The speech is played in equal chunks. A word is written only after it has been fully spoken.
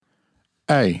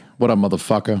Hey, what up,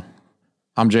 motherfucker?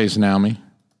 I'm Jason Almy.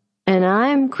 And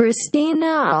I'm Christina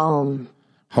Alm.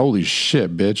 Holy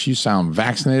shit, bitch. You sound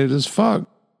vaccinated as fuck.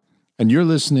 And you're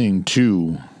listening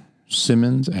to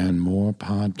Simmons and More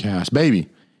Podcast. Baby,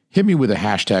 hit me with a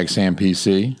hashtag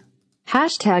SamPC.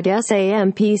 Hashtag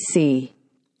SAMPC.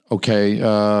 Okay,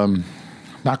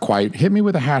 not quite. Hit me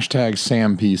with a hashtag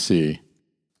SamPC.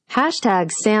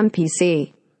 Hashtag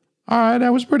SamPC. All right,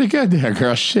 that was pretty good there,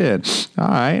 girl. Shit. All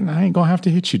right, I ain't gonna have to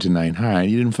hit you tonight. All right,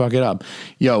 you didn't fuck it up.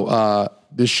 Yo,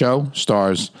 this show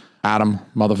stars Adam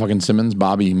motherfucking Simmons,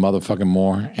 Bobby motherfucking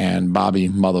Moore, and Bobby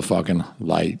motherfucking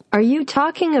Light. Are you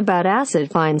talking about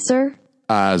acid, fine sir?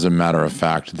 As a matter of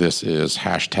fact, this is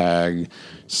hashtag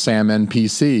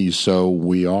SamNPC, so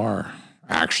we are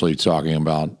actually talking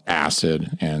about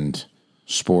acid and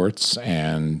sports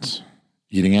and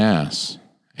eating ass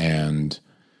and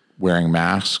wearing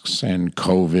masks and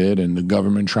COVID and the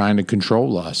government trying to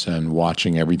control us and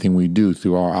watching everything we do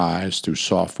through our eyes, through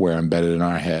software embedded in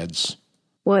our heads.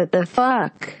 What the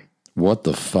fuck? What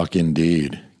the fuck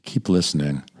indeed. Keep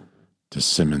listening to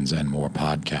Simmons and More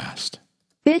Podcast.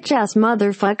 Bitch-ass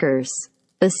motherfuckers.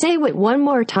 Say it one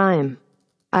more time.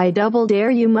 I double dare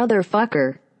you,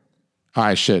 motherfucker. All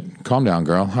right, shit. Calm down,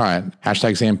 girl. All right.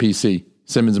 Hashtag SamPC.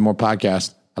 Simmons and More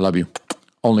Podcast. I love you.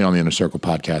 Only on the Inner Circle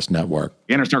Podcast Network.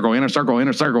 Inner Circle, Inner Circle,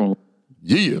 Inner Circle.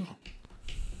 Yeah.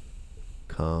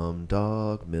 Come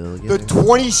Dog Million. The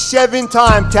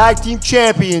 27-time tag team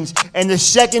champions and the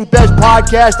second best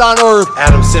podcast on earth.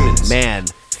 Adam Simmons. Man,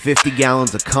 50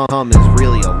 gallons of cum is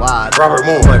really a lot. Robert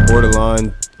Moore. Like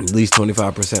borderline, at least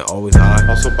 25%, always high.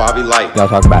 Also Bobby Light. Y'all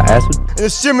talk about acid? And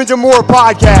the Simmons and More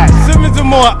podcast. Simmons and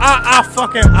More,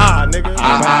 fucking nigga.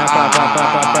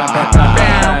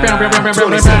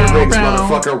 27 rings,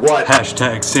 motherfucker, what?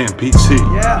 Hashtag SamPC.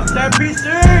 Yeah, SamPC.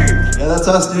 Yeah, that's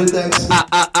us, dude, thanks.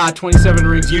 27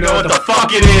 rings, You know what the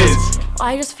fuck it is.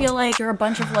 I just feel like you're a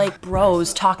bunch of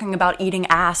bros talking about eating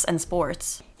ass and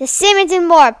sports. The Simmons and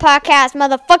More podcast,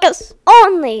 motherfuckers.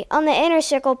 Only on the Inner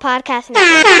Circle Podcast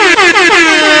Network.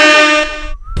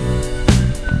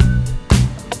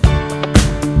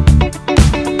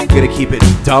 Gonna keep it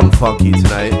dumb funky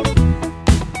tonight.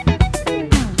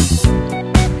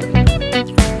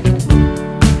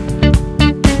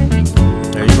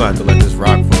 You're gonna have to let this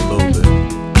rock for a little bit.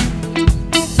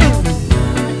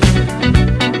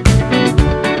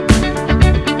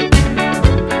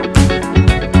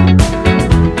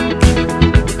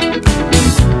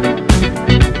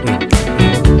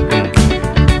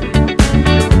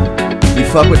 You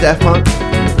fuck with Daft Punk?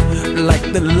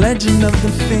 Like the legend of the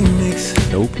Phoenix.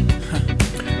 Nope.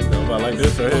 No, I like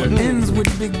this right here. Ends with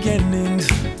beginnings.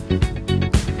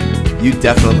 You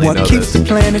definitely What know keeps this. the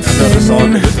planet I know the song.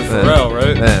 spinning? This is Pharrell,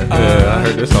 right? Yeah. Yeah, I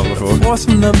heard this song before. Force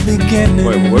from the beginning.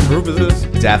 Wait, what group is this?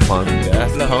 Daft Punk.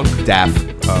 Daft Punk. Daft.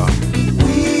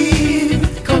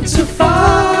 We've come too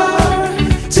far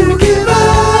to give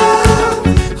up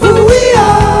who we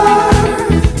are.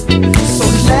 So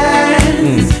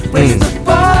let's raise the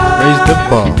bar. Raise the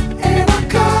bar. And our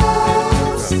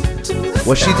cause to the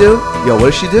What's she do? Yo, what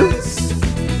does she do?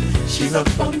 She's up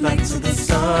all night to the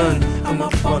sun. I'm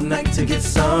up all night to get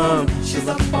some. She's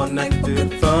up all night to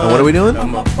get fun. And what are we doing?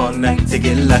 I'm up all night to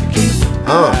get lucky.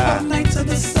 Oh. All night to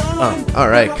the sun. All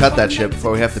right, cut that shit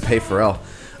before we have to pay Pharrell.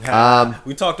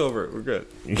 We talked over it. We're good.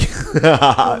 Is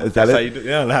that That's how it? you do.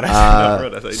 Yeah, that's how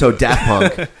you So do it. Daft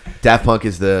Punk, Daft Punk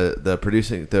is the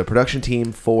production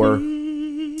team for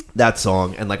that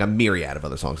song and like a myriad of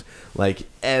other songs. Like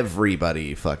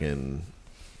everybody fucking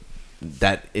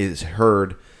that is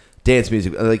heard dance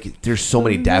music. Like there's so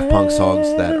many Daft Punk songs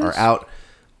that are out,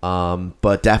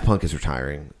 but Daft Punk is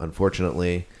retiring,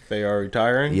 unfortunately. They are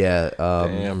retiring? Yeah.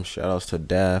 Damn, shout outs to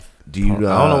Daft. Do you Punk.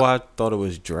 know? I don't know why I thought it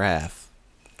was Draft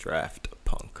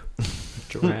Punk.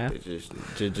 Giraffe? They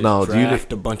just No, do you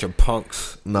draft a bunch of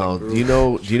punks. No. Like, Do you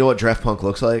know what Daft Punk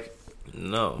looks like?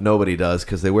 No. Nobody does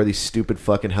because they wear these stupid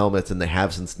fucking helmets and they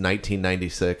have since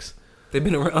 1996. They've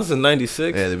been around since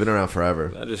 96? Yeah, they've been around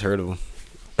forever. I just heard of them.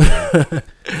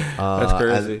 That's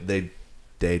crazy.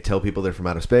 They tell people they're from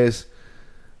outer space.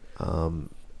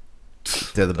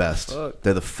 They're the best. Fuck?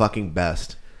 They're the fucking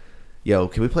best. Yo,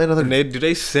 can we play another? And do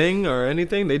they sing or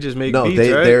anything? They just make No, beats,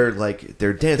 right? they're dance.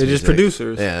 They're just music.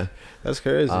 producers. Yeah. That's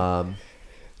crazy.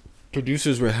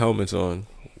 Producers with helmets on.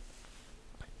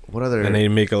 What other? And they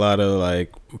make a lot of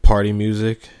like party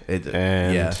music. And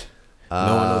yeah.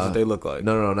 no one knows what they look like.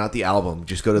 No, not the album.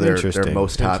 Just go to their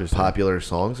most popular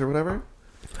songs or whatever,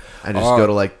 and just go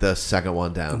to like the second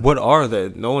one down. What are they?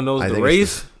 No one knows the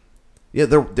race. Yeah,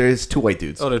 there's two white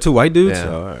dudes. Oh, they're two white dudes. Yeah.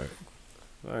 Oh,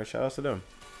 all right. Shout out to them.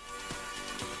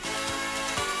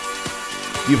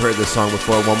 You've heard this song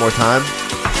before. One more time.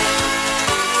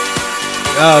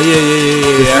 Oh yeah. I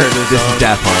heard this This song. is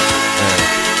Daft Punk.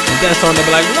 That song, they be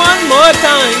like, one more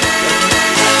time.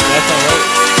 That song, right?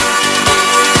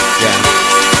 Yeah.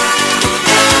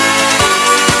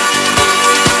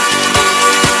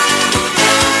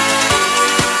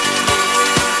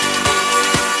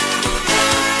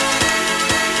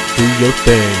 Do your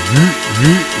thing.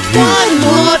 One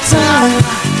more time.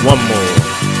 One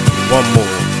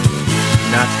more.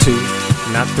 Not 2,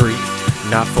 not 3,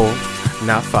 not 4,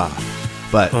 not 5.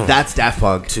 But that's Daft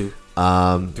Punk. 2.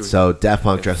 So Daft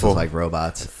Punk dresses 4, like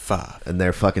robots. 5. And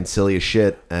they're fucking silly as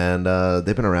shit. And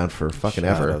they've been around for fucking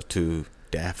Shout ever. out to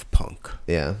Daft Punk.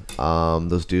 Yeah.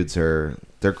 Those dudes they're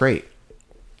great.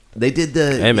 They did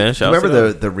the. Hey, man, shout out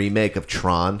remember to the remake of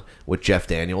Tron with Jeff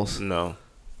Daniels? No.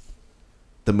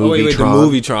 The movie wait, Tron. the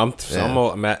movie Tron.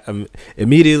 Yeah. I'm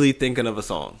immediately thinking of a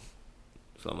song.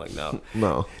 So I'm like, no.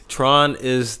 No. Tron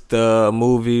is the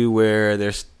movie where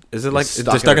is it like Stuck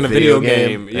they're stuck in a video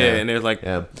game? Yeah. Yeah, and they're like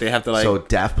they have to like so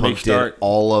Daft Punk make did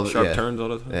all of sharp turns all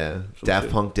the time. Yeah, Daft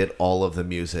Punk did all of the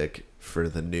music for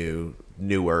the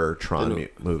newer Tron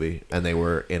movie, and they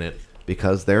were in it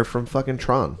because they're from fucking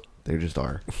Tron. They just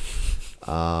are.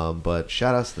 But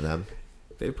shout outs to them.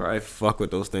 They probably fuck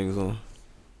with those things on.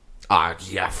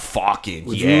 Yeah, fucking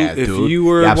Would yeah, you, if dude. you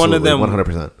were one of them,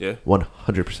 100%. Yeah,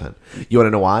 100%. You want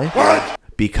to know why? What?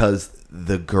 Because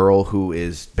the girl who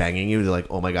is banging you, they're like,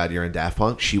 "Oh my god, you're in Daft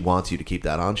Punk." She wants you to keep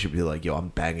that on. She'd be like, "Yo, I'm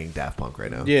banging Daft Punk right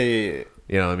now." Yeah. You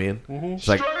know what I mean? Mm-hmm. It's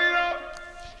like,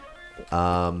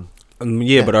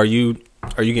 yeah. But are you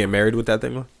getting married with that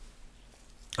thing on?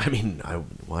 I mean,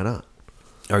 why not?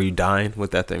 Are you dying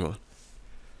with that thing on?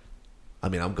 I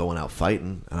mean, I'm going out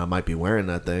fighting, and I might be wearing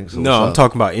that thing. So no, I'm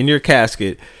talking about in your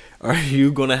casket. Are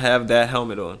you gonna have that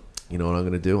helmet on? You know what I'm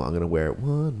gonna do? I'm gonna wear it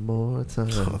one more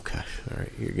time. Okay, all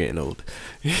right. You're getting old.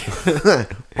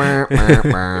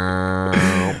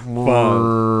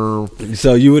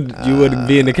 So you would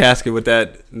be in the casket with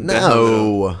that?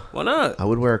 No. Why not? I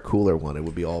would wear a cooler one. It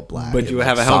would be all black. But you would like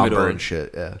have a helmet somber on and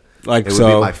shit. Yeah, like it would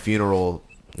so. be my funeral.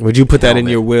 Would you put that in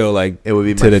helmet. your will? Like It would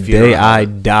be to my the funeral day I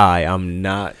helmet. die, I'm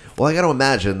not. Well, I got to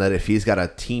imagine that if he's got a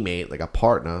teammate, like a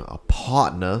partner,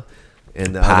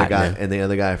 and the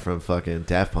other guy from fucking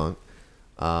Daft Punk,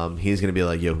 he's gonna be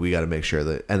like, "Yo, we got to make sure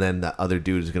that," and then the other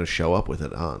dude is gonna show up with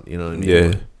it on. You know what I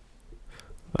mean?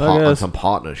 Yeah. On some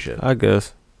partner shit. I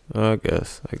guess.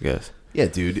 Yeah,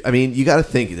 dude. I mean, you got to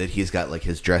think that he's got like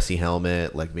his dressy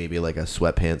helmet, like maybe like a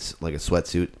sweatpants, like a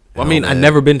sweatsuit. Well, I mean, I've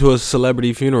never been to a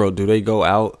celebrity funeral. Do they go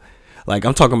out? Like I'm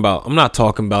not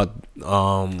talking about.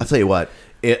 I'll tell you what.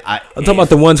 I'm talking about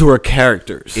the ones who are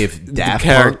characters. If Daft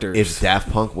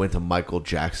Punk went to Michael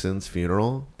Jackson's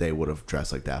funeral, they would have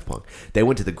dressed like Daft Punk. They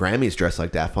went to the Grammys dressed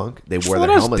like Daft Punk. They wore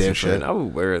their helmets and shit. I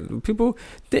would wear it. People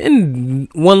didn't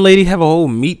one lady have a whole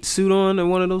meat suit on in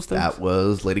one of those things? That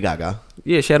was Lady Gaga.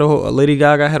 Yeah, she had Lady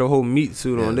Gaga had a whole meat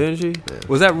suit on, didn't she? Yeah.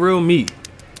 Was that real meat?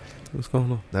 What's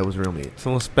going on? That was real meat.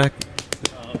 Someone spec.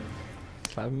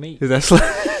 Slap meat. Is that slap?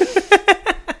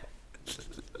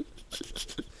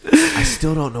 I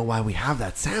still don't know why we have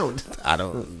that sound. I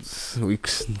don't. We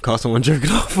caught someone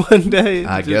jerking off one day.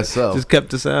 I guess so. Just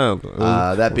kept the sound.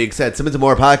 That being said, Simmons and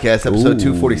More Podcast, episode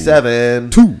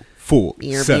 247.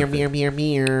 247.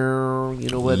 You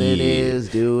know what it is,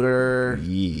 dude.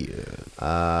 Yeah.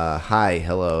 Hi,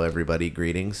 hello, everybody.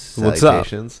 Greetings. What's up?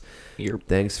 Salutations.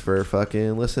 Thanks for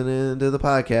fucking listening to the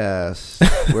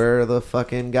podcast. We're the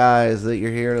fucking guys that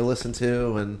you're here to listen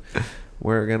to, and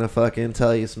we're gonna fucking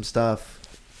tell you some stuff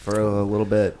for a little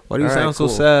bit. Why do you sound so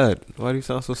sad? Why do you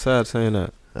sound so sad saying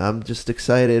that? I'm just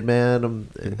excited, man. I'm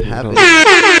happy.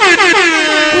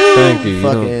 Thank you.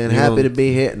 Fucking happy to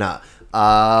be here. Nah.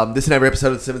 This and every episode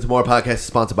of the Simmons More Podcast is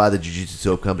sponsored by the Jiu-Jitsu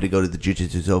Soap Company. Go to the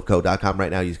jujitsusoapco.com right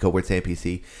now. Use code word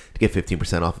SAMPC to get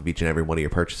 15% off of each and every one of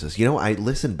your purchases. You know, I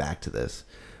listen back to this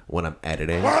when I'm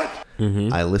editing.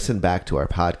 Mm-hmm. I listen back to our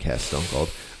podcast, Stone Cold,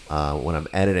 when I'm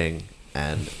editing,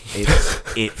 and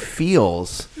it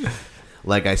feels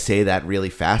like I say that really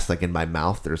fast. Like in my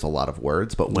mouth, there's a lot of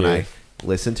words, but when I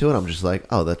listen to it, I'm just like,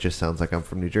 oh, that just sounds like I'm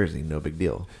from New Jersey. No big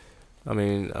deal. I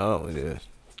mean,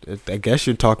 I guess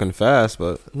you're talking fast,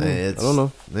 but I don't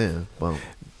know. Yeah, well,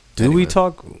 do we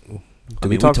talk?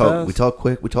 We talk fast? We talk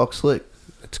quick. We talk slick.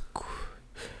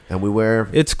 And we wear.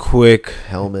 It's quick.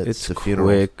 Helmets. It's to funerals.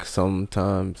 quick.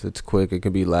 Sometimes it's quick. It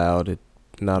can be loud.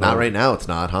 Not right now. It's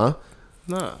not, huh?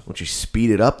 Nah. Don't you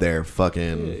speed it up there,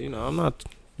 fucking? Yeah, I'm not.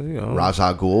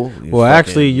 Raja Ghul. Well,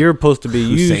 actually, you're supposed to be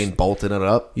Usain bolting it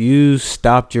up. You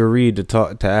stopped your read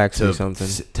to ask me something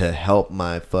to help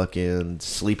my fucking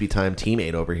sleepy time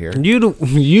teammate over here. You the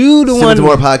Simmons one.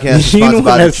 More podcast. You the Sponsored one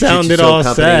by the that sounded Jiu-Jitsu all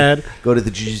Soap Company. sad. Go to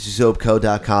the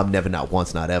JujutsuSoapCo.com. Never, not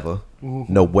once, not ever.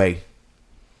 No way.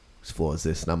 Whose floor is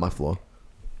this? Not my floor.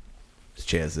 Whose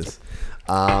chair is this?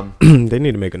 They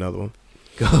need to make another one.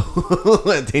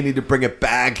 They need to bring it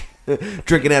back.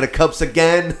 Drinking out of cups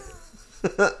again.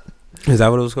 Is that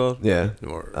what it was called? Yeah.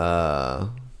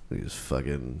 He was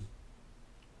fucking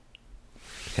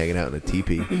hanging out in a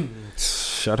teepee.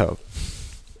 Shut up.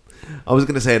 I was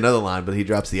gonna say another line, but he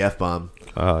drops the F-bomb.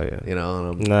 Oh yeah. You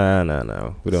know.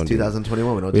 No. We don't. It's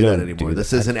 2021. We don't do that anymore.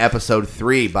 This isn't episode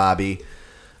 3, Bobby.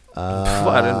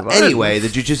 Anyway, the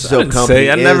Jiu-Jitsu Soap Company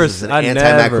is an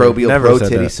antimicrobial pro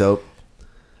titty soap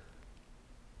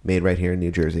made right here in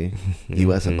New Jersey,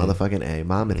 U.S. and motherfucking A,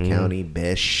 Monmouth County,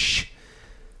 bish.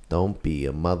 Don't be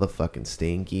a motherfucking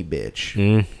stinky bitch.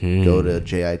 Go to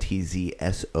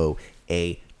JITZSOAP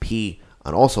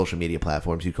on all social media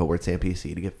platforms. Use code word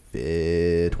SAMPC to get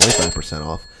 25%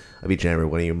 off of each and every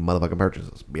one of your motherfucking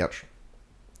purchases. Bitch.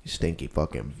 You stinky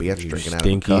fucking bitch, drinking out of a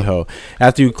Stinky cup. hoe.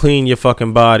 After you clean your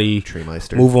fucking body,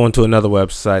 Treemeister. move on to another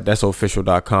website. That's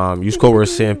official.com. Use code word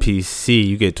SAMPC.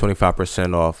 You get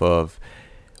 25% off of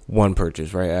one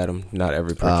purchase, right, Adam? Not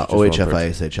every purchase.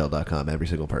 OHFISHL.com. Every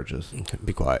single purchase.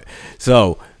 Be quiet.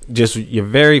 So, just your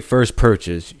very first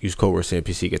purchase, use code word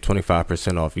SAMPC. Get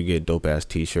 25% off. You get dope ass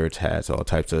t-shirts, hats, all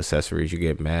types of accessories. You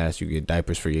get masks. You get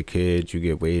diapers for your kids. You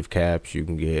get wave caps. You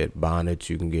can get bonnets.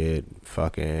 You can get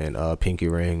fucking pinky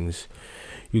rings.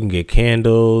 You can get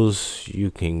candles. You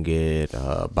can get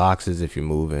boxes if you're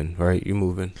moving. Right, you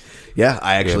moving? Yeah,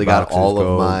 I actually got boxes. all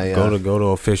of my go to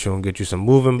official and get you some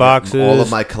moving boxes. All of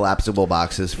my collapsible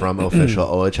boxes from official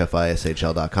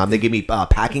OHFISHL.com. They gave me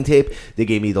packing tape. They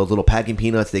gave me those little packing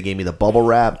peanuts. They gave me the bubble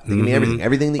wrap. They gave me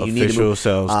everything that you need to Official move.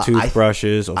 sells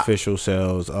toothbrushes. Official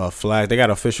sells flags. They got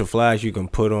official flags you can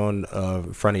put on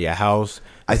in front of your house.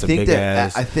 I It's a think big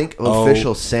that ass-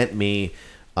 official sent me.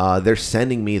 They're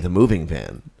sending me the moving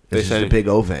van. It's just a big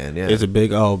O van. Yeah, It's a big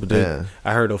but Yeah.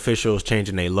 I heard officials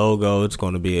changing their logo. It's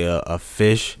going to be a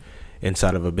fish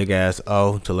inside of a big ass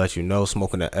O to let you know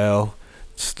smoking the L.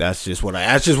 That's just what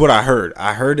I heard.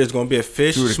 I heard there's going to be a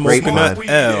fish smoking an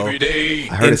L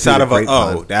inside of a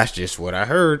O. That's just what I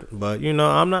heard. But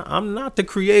I'm not the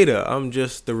creator. I'm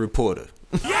just the reporter.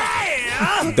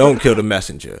 Yeah. Don't kill the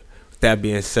messenger. With that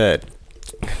being said,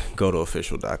 go to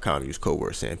official.com, use code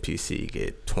word SAMPC,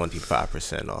 get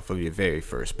 25% off of your very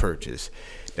first purchase.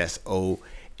 That's OHFISH-L.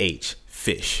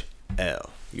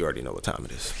 You already know what time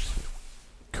it is.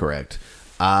 correct.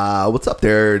 What's up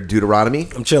there, Deuteronomy?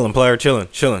 I'm chilling, player, chilling.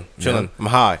 Yeah. I'm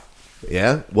high.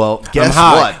 Yeah. Well, guess I'm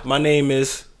high. what? My name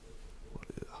is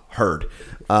Heard.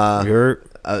 You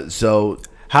heard? So,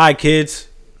 hi, kids.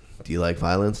 do you like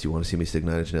violence? Do you want to see me stick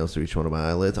 9 inch nails through each one of my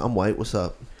eyelids? I'm white. What's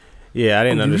up? Yeah, I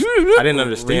didn't understand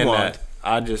Rewind. that.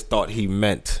 I just thought he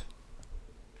meant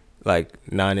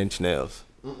like 9 inch nails.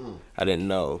 I didn't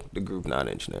know the group 9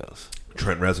 inch nails.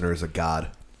 Trent Reznor is a god.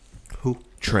 Who?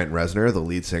 Trent Reznor, the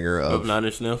lead singer of 9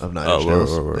 Inch Nails. Of 9 Inch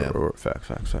Nails. Yeah. Yeah.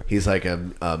 Facts. He's like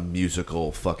a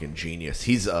musical fucking genius.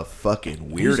 He's a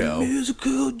fucking weirdo.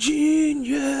 Musical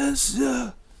genius.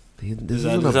 This Does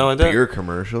isn't that a sound like that? beer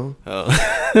commercial. Oh.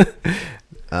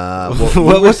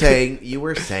 Well, you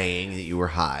were saying that you were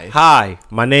high. Hi,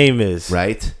 my name is.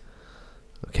 Right?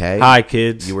 Okay. Hi,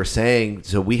 kids. You were saying,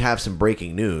 so we have some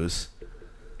breaking news.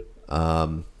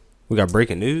 We got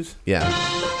breaking news? Yeah.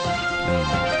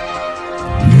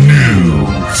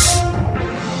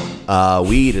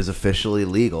 Weed is officially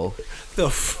legal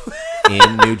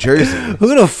in New Jersey.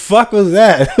 Who the fuck was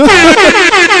that?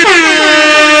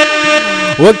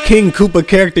 What King Koopa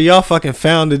character y'all fucking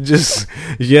found to just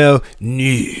yell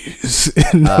news?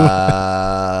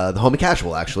 The Homie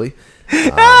Casual, actually.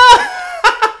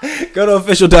 Go to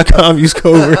official.com, use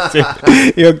code word.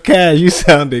 Yo, Cash, you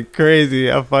sounded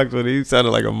crazy. I fucked with it. You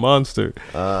sounded like a monster.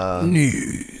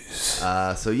 News.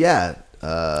 So yeah.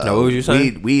 Now, what was you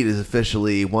saying? Weed is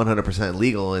officially 100%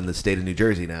 legal in the state of New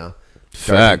Jersey now.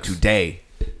 Facts. Starting today.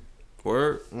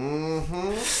 Word.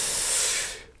 Mm-hmm.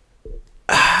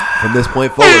 From this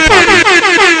point forward, Poppy.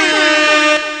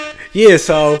 Yeah,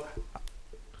 so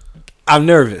I'm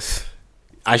nervous.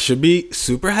 I should be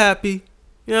super happy.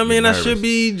 You know what I mean? I should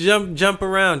be jump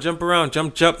around, jump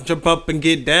up and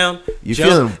get down. You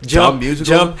feeling dumb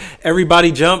musical? Jump.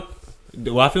 Everybody jump.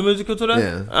 Do I feel musical today?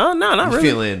 Yeah. Oh no, not You really.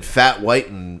 feeling fat, white,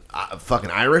 and fucking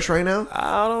Irish right now?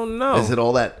 I don't know. Is it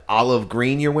all that olive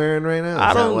green you're wearing right now? Is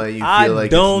I that don't- why you feel I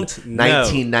like don't it's know.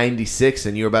 1996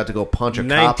 and you're about to go punch a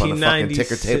cop on a fucking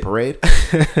ticker tape parade?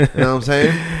 You know what I'm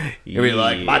saying? You'll be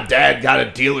like, my dad got a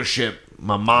dealership.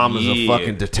 My mom is a Yeah.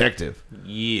 fucking detective.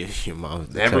 Yeah, your mom's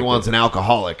detective. Everyone's an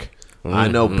alcoholic. I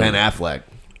know Ben Affleck.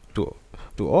 Do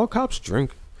all cops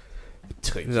drink?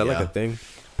 Is that like Yeah. a thing?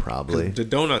 Probably. The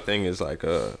donut thing is like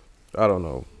I don't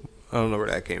know. I don't know where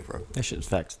that came from. That shit's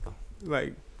facts though.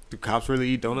 Like, do cops really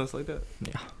eat donuts like that?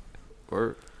 Yeah.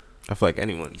 Or I feel like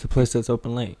anyone. It's a place that's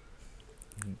open late.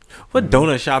 What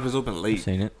donut shop is open late?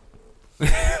 Seen it.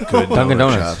 Good Dunkin' donut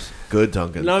Donuts. shops. Good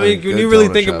Dunkin'. No, I mean, when good you really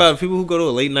donut think shops. about people who go to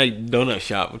a late night donut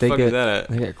shop, what the fuck is that at?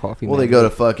 They get coffee. Well, they man. go to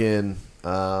fucking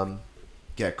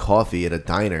get coffee at a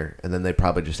diner, and then they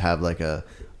probably just have like a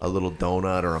little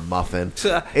donut or a muffin.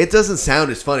 It doesn't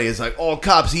sound as funny. It's like, all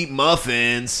cops eat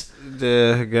muffins.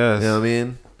 Yeah, I guess. You know what I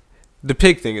mean? The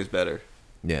pig thing is better.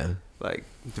 Yeah. Like,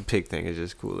 the pig thing is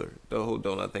just cooler. The whole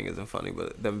donut thing isn't funny,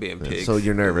 but them being pigs. So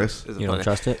you're nervous? isn't You don't funny.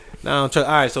 trust it? No, I don't trust.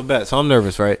 All right, so bet. So I'm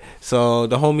nervous, right? So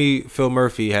the homie Phil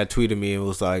Murphy had tweeted me and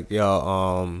was like,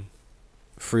 "Yo,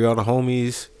 free all the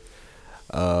homies,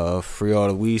 free all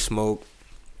the weed smoke.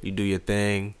 You do your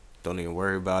thing. Don't even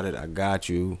worry about it. I got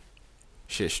you.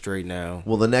 Shit straight now."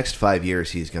 Well, the next 5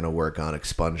 years, he's going to work on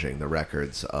expunging the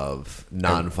records of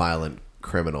non-violent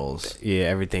criminals. Yeah,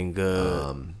 everything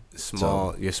good.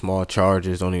 Your small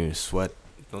charges. Don't even sweat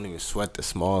the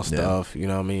small stuff. You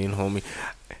know what I mean, homie?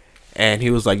 And he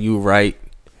was like, "You right.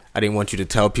 I didn't want you to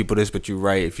tell people this, but you're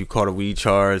right. If you caught a weed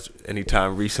charge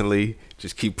anytime recently,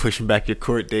 just keep pushing back your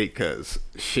court date because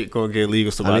shit gonna get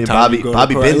legal." So by the time you go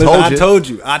Bobby to court, Ben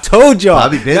listen, I told y'all.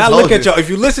 Bobby Ben now told look at you. y'all. If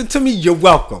you listen to me, you're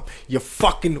welcome. You're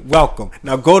fucking welcome.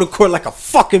 Now go to court like a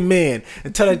fucking man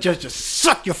and tell that judge to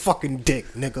suck your fucking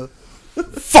dick, nigga.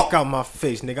 Fuck out my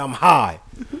face, nigga. I'm high.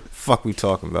 Fuck we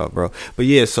talking about, bro. But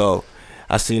yeah, so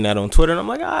I seen that on Twitter and I'm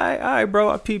like, all right, bro,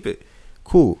 I peep it.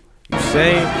 Cool. You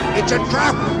saying It's a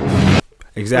trap.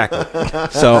 exactly.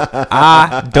 So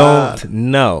I don't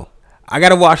know. I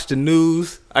gotta watch the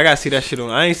news. I gotta see that shit on.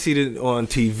 I ain't seen it on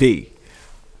TV.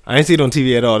 I ain't see it on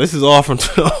TV at all. This is all from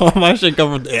all my shit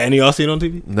come from. Any y'all see it on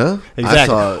TV? No,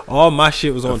 Exactly. I saw all my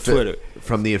shit was on Twitter.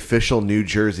 From the official New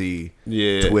Jersey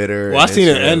Twitter. Well, I and seen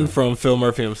it Instagram. end from Phil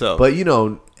Murphy himself. But you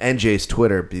know, NJ's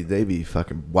Twitter, they be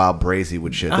fucking wild brazy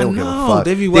with shit. They don't give a know, fuck.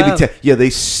 they be wild. They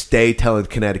stay telling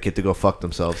Connecticut to go fuck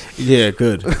themselves. Yeah,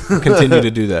 good. Continue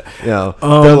to do that. You know,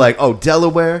 they're like, oh,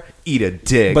 Delaware, eat a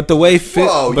dick. But the way Phil,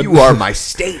 whoa, you are my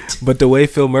state. But the way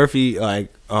Phil Murphy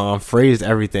phrased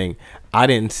everything, I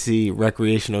didn't see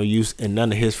recreational use in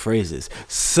none of his phrases.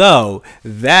 So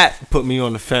that put me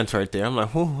on the fence right there. I'm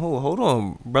like, hold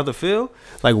on, brother Phil.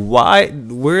 Like, why?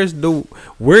 Where is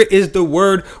the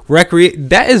word recreate?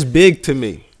 That is big to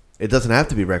me. It doesn't have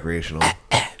to be recreational.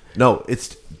 No,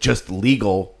 it's just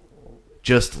legal.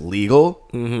 Just legal.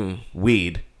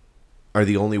 Weed are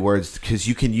the only words because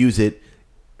you can use it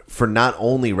for not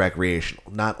only recreational,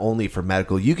 not only for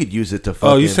medical. You could use it to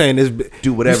fucking You saying this?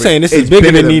 Do whatever. You saying this It's is bigger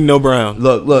than than Nino Brown?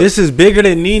 Look. This is bigger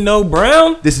than Nino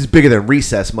Brown. This is bigger than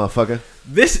recess, motherfucker.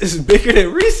 This is bigger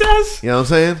than recess. You know what I'm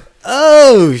saying?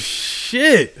 Oh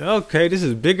shit. Okay, this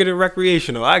is bigger than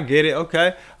recreational. I get it.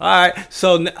 Okay. All right.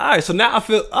 So now I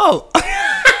feel. Oh. I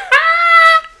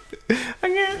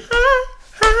get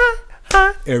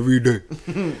high every day.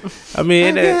 I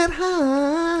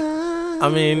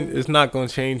mean, it's not gonna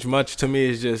change much to me.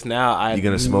 It's just now You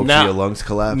gonna smoke till your lungs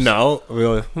collapse? No,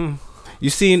 really. You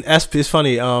seen SP? It's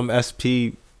funny. SP.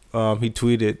 He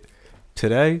tweeted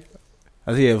today.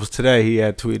 I think it was today. He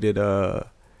had tweeted.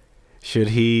 Should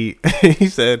he? He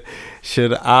said,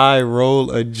 "Should I roll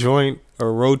a joint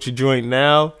or roach a joint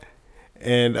now,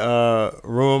 and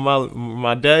ruin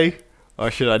my day, or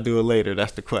should I do it later?"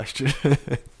 That's the question.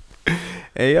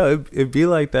 And yo, it be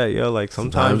like that, yo. Like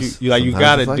sometimes you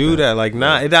gotta like do that. that. Like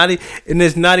and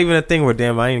it's not even a thing where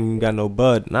damn I ain't even got no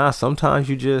bud. Nah, sometimes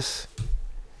you just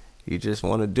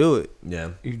want to do it.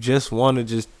 Yeah. You just want to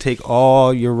just take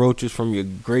all your roaches from your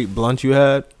great blunt you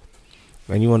had,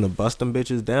 and you want to bust them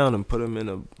bitches down and put them in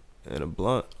a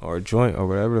blunt or a joint or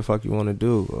whatever the fuck you want to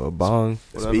do, or a bong.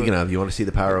 Whatever. Speaking of, you want to see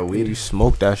the power of weed? You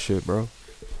smoke that shit, bro.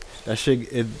 That shit,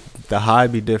 the high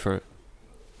be different.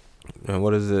 And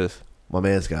what is this? My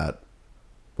man's got,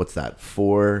 what's that,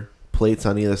 4 plates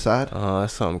on either side?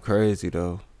 That's something crazy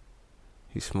though.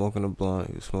 He's smoking a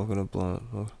blunt.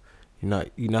 Oh,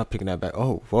 you're not picking that back.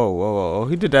 Oh, whoa.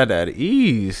 He did that at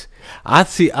ease. I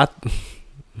thought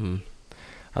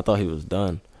he was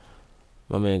done.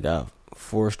 My man got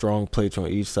 4 strong plates on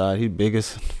each side. He's big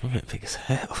as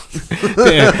hell.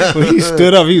 Damn, when he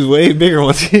stood up, he was way bigger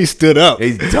once he stood up.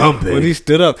 He's dumb big. When he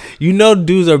stood up, you know,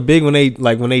 dudes are big when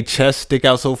they chest stick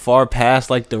out so far past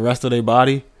like the rest of their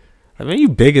body. I mean, you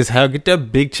big as hell. Get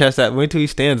that big chest out. Wait till he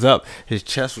stands up. His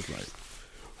chest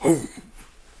was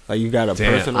like you got a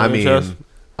person on your chest.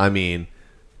 I mean,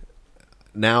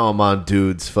 now I'm on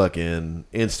dude's fucking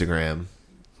Instagram.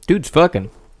 Dude's fucking.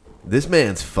 This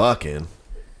man's fucking.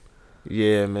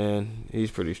 Yeah, man, he's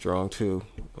pretty strong too.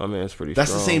 My man's pretty strong.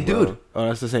 That's the same bro. dude. Oh,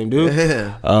 that's the same dude?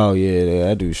 Yeah. Oh, yeah,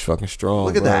 that dude's fucking strong.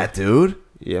 Look at bro. that, dude.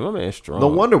 Yeah, my man's strong. No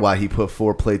wonder why he put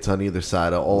 4 plates on either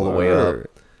side all the way up.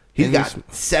 He's got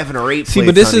 7 or 8 plates. See,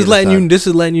 but this is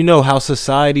letting you know how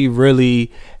society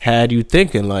really had you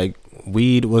thinking like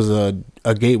weed was a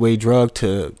gateway drug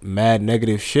to mad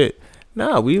negative shit.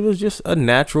 Nah, weed was just a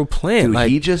natural plant. Dude, like,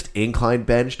 he just incline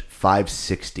benched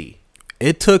 560.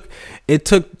 It took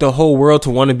the whole world to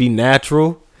want to be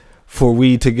natural for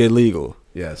weed to get legal.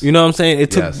 Yes. You know what I'm saying? It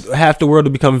took half the world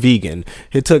to become vegan.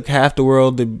 It took half the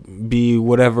world to be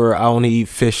whatever I only eat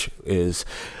fish is.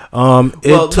 Here's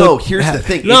the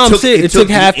thing. It took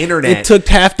half the internet. It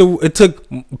took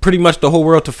pretty much the whole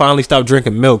world to finally stop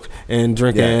drinking milk and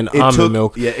drinking almond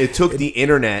milk. Yeah, it took the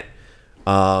internet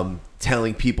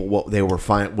telling people what they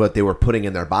were putting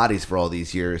in their bodies for all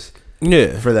these years.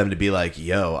 Yeah. For them to be like,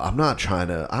 yo, I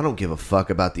don't give a fuck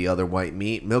about the other white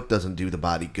meat. Milk doesn't do the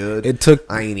body good.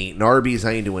 I ain't eating Arby's.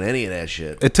 I ain't doing any of that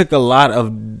shit. It took a lot of,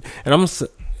 and I'm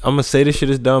gonna say this shit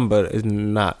is dumb, but it's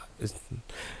not.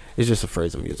 It's just a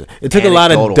phrase I'm using. It took a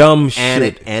lot of dumb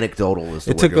shit. Anecdotal is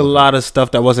the word. It took a lot of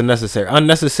stuff that wasn't necessary.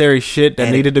 Unnecessary shit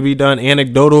that needed to be done.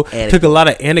 Anecdotal. Took a lot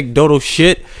of anecdotal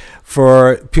shit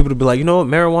for people to be like, you know what,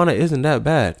 marijuana isn't that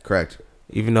bad. Correct.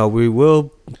 Even though we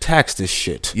will tax this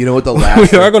shit. You know what the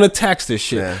last we are going to tax this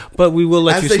shit, but we will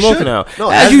let you smoke it out.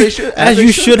 No, as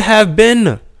you should have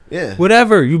been. Yeah.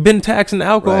 Whatever. You've been taxing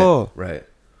alcohol. Right.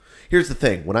 Here's the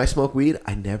thing. When I smoke weed,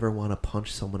 I never want to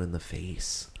punch someone in the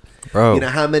face. Bro. You know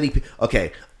how many people...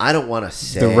 Okay, I don't want to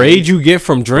say... The rage you get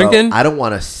from drinking? Bro, I don't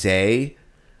want to say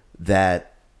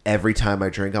that every time I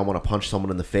drink, I want to punch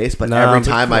someone in the face, but every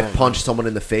time I punched someone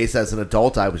in the face as an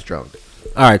adult, I was drunk.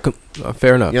 All right,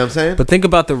 fair enough. You know what I'm saying? But think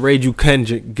about the rage you can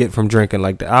get from drinking.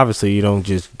 Like, obviously, you don't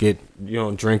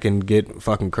drink and get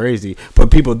fucking crazy, but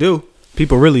people do.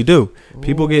 People really do.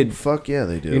 People get... Fuck yeah,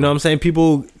 they do. You know what I'm saying?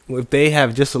 People, if they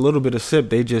have just a little bit of sip,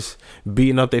 they just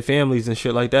beating up their families and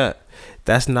shit like that.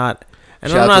 That's not...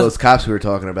 And Shout out to those cops we were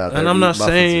talking about. And I'm not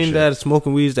saying that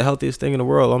smoking weed is the healthiest thing in the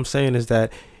world. All I'm saying is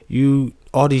that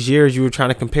all these years you were trying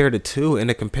to compare the two, and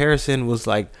the comparison was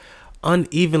like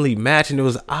unevenly matched, and it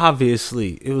was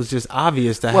just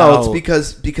obvious that it's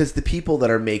because the people that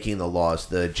are making the laws,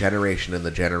 the generation and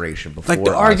the generation before, like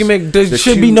the argument, there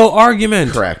should be no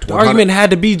argument. Correct. The argument had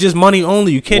to be just money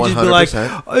only. You can't just be like,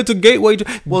 oh, it's a gateway.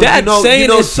 That saying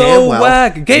is so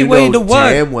whack. Gateway to what?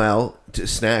 Damn well, to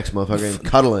snacks, motherfucker,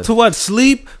 cuddling. To what?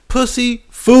 Sleep, pussy,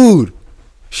 food,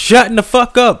 shutting the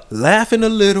fuck up, laughing a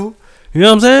little. You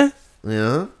know what I'm saying?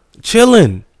 Yeah.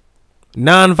 Chilling,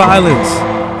 non-violence.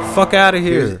 Fuck out of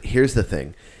here. Here's the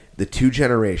thing. The two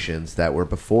generations that were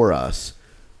before us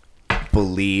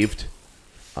believed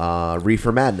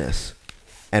Reefer Madness.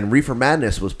 And Reefer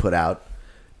Madness was put out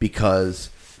because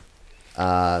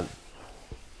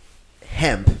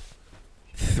hemp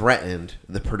threatened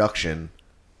the production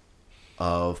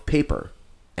of paper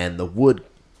and the wood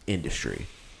industry.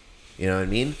 You know what I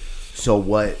mean? So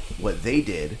what they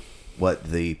did,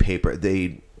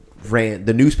 the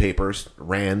newspapers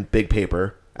ran big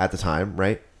paper at the time,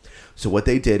 right? So what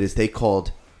they did is they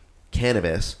called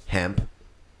cannabis, hemp,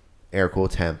 air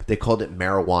quotes hemp, they called it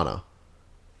marijuana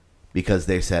because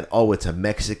they said, oh, it's a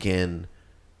Mexican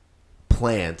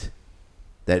plant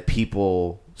that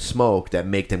people smoke that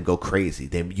make them go crazy.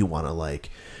 You want to like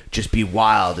just be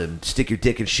wild and stick your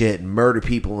dick in shit and murder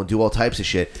people and do all types of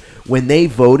shit. When they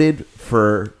voted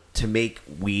to make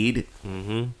weed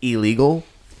illegal,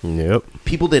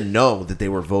 people didn't know that they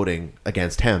were voting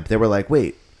against hemp. They were like,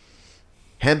 wait,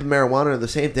 hemp and marijuana are the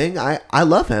same thing? I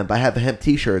love hemp. I have hemp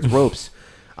t-shirts, ropes.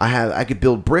 I could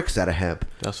build bricks out of hemp.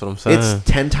 That's what I'm saying. It's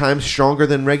 10 times stronger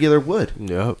than regular wood.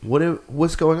 Yep.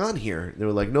 What's going on here? They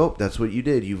were like, nope, that's what you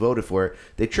did. You voted for it.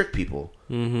 They trick people.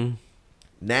 Mm-hmm.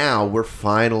 Now we're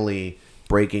finally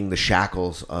breaking the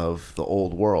shackles of the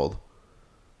old world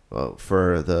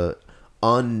for the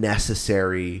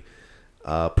unnecessary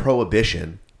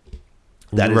prohibition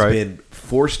that has been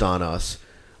forced on us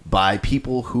by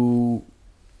people who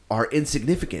are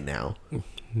insignificant now.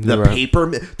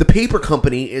 The paper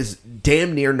company is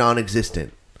damn near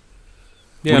non-existent.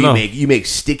 Yeah, what do you make? You make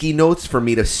sticky notes for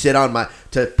me to sit on my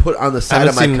to put on the I side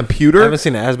of my I computer. haven't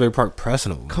seen the Asbury Park press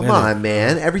in a Come minute. on,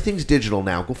 man. Everything's digital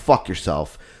now. Go fuck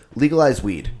yourself. Legalize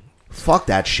weed. Fuck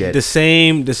that shit. The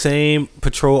same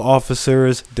patrol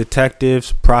officers,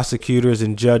 detectives, prosecutors,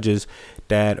 and judges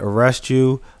that arrest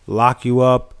you, lock you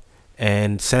up,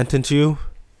 and sentence you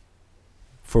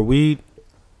for weed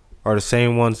are the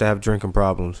same ones that have drinking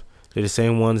problems. They're the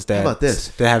same ones that How about this?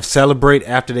 that have celebrate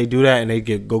after they do that and they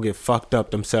go get fucked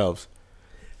up themselves.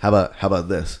 How about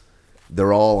this?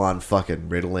 They're all on fucking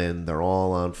Ritalin. They're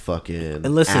all on fucking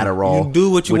And listen, Adderall. you do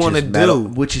what you which wanna is metal- do.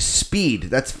 which is speed.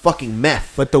 That's fucking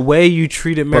meth. But the way you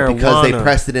treated marijuana, But because they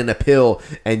pressed it in a pill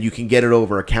and you can get it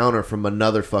over a counter from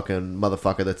another fucking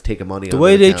motherfucker that's taking money. the under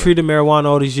way they counter. treated marijuana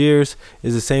all these years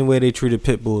is the same way they treated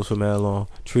pit bulls for mad long.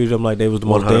 Treated them like they was the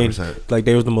most 100%. like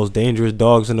they was the most dangerous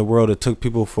dogs in the world. It took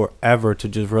people forever to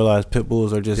just realize pit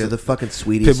bulls are just They're the fucking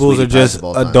sweeties. pit bulls sweetie are just pies of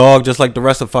all a time. dog, just like the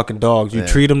rest of fucking dogs. You Yeah.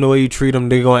 treat them the way you treat them,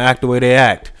 they're gonna act the way they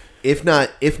act. If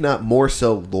not more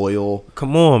so loyal.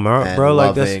 Come on, and bro.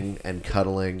 Like that's loving and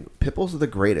cuddling. Pit bulls are the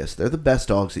greatest. They're the best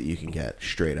dogs that you can get,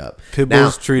 straight up. Pit Now,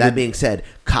 bulls treated- that being said,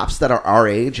 cops that are our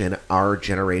age and our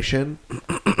generation,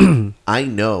 I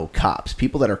know cops,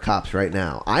 people that are cops right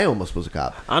now. I almost was a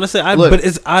cop. honestly, Look,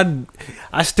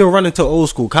 I still run into old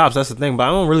school cops. That's the thing, but I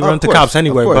don't really Of run into course, cops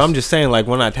anyway. of But course. I'm just saying, like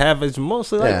when I have, it's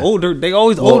mostly like Yeah. older. They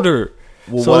always Well- older.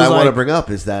 Well, So what I it's want to like- bring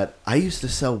up is that I used to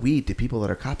sell weed to people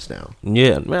that are cops now.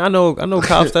 Yeah, man, I know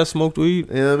cops that smoked weed.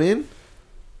 You know what I mean?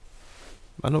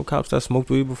 I know cops that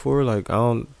smoked weed before. Like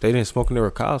they didn't smoke when they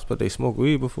were cops, but they smoked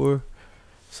weed before.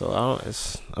 So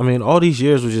I mean, all these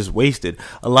years was just wasted.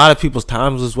 A lot of people's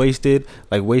times was wasted,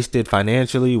 like wasted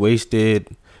financially, wasted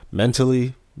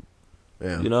mentally.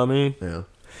 Yeah. You know what I mean? Yeah.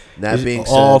 That It's being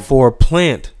all said, for a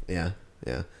plant. Yeah.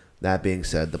 That being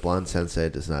said, the blonde sensei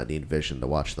does not need vision to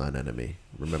watch thine enemy.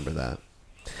 Remember that.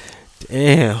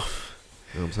 Damn. You know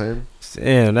what I'm saying?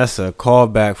 Damn, that's a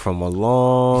callback from a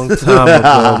long time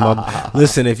ago.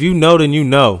 Listen, if you know, then you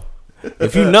know.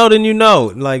 If you know, then you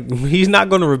know. Like, he's not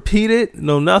going to repeat it.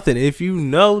 No, nothing. If you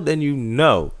know, then you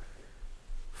know.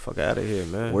 Fuck out of here,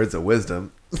 man. Words of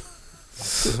wisdom.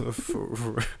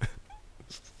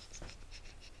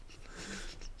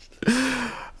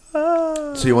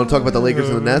 So you want to talk about the Lakers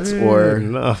and the Nets, or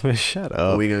no? Man, shut up.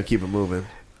 Are we gonna keep it moving?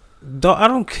 I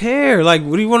don't care. Like,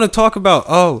 what do you want to talk about?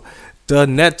 Oh, the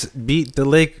Nets beat the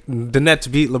Nets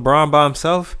beat LeBron by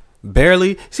himself.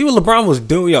 Barely. See what LeBron was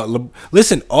doing, yo.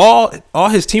 Listen, all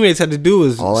his teammates had to do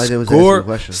was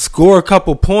score a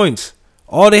couple points.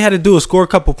 All they had to do was score a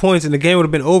couple points, and the game would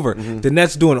have been over. Mm-hmm. The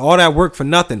Nets doing all that work for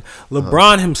nothing.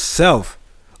 LeBron himself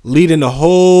leading the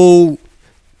whole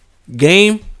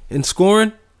game in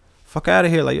scoring. Fuck out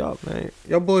of here, like y'all, man.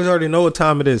 Y'all boys already know what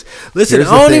time it is. Listen, Here's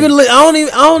the I don't thing.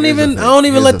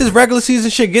 even let this regular season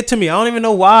shit get to me. I don't even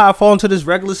know why I fall into this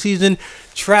regular season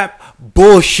trap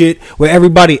bullshit where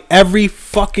everybody every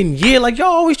fucking year, like y'all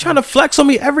always trying to flex on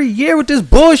me every year with this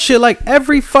bullshit, like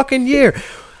every fucking year.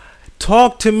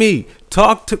 Talk to me.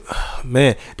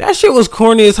 Man, that shit was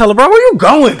corny as hell. LeBron, where you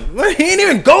going? He ain't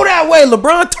even go that way.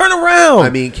 LeBron, turn around. I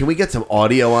mean, can we get some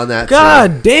audio on that?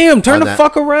 God damn, turn the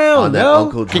fuck around. On that yo.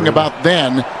 Uncle Drew. Talking about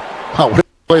then,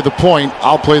 play the point,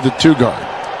 I'll play the two guard.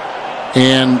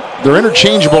 And they're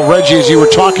interchangeable, Reggie, as you were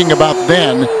talking about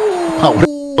then.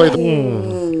 Play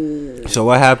the So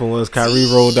what happened was Kyrie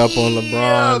rolled up on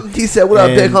LeBron. He said, "What up,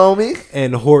 big homie?"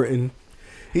 And Horton.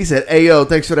 He said, "Hey, yo,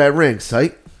 thanks for that ring,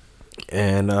 psych."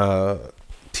 And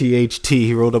THT,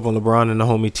 he rolled up on LeBron and the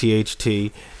homie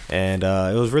THT. And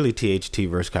it was really THT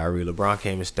versus Kyrie. LeBron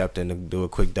came and stepped in to do a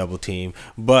quick double team.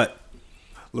 But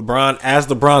as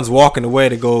LeBron's walking away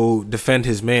to go defend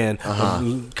his man,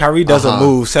 Kyrie does a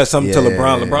move, says something to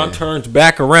LeBron. LeBron turns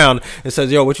back around and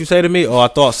says, "Yo, what you say to me?" "Oh, I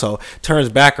thought so." Turns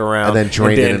back around. And then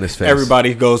drained it in his face.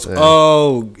 Everybody goes,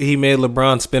 "Oh, he made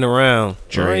LeBron spin around."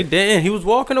 Drained. He was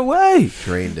walking away.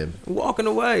 Drained him. Walking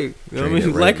away. You know what I Drained mean? it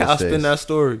right Like in how I his spin face. that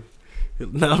story.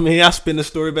 I mean, I spin the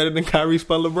story better than Kyrie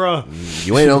spun LeBron.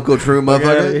 You ain't Uncle Drew, Fuck outta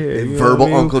motherfucker. here, you know Verbal what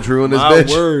I mean? Uncle Drew in this my bitch.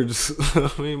 words.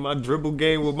 I mean, my dribble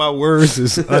game with my words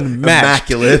is unmatched.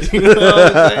 Immaculate. You know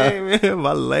what I'm saying, man?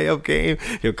 My layup game.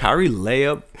 Yo, Kyrie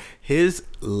his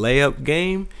layup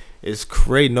game is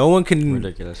crazy. No one can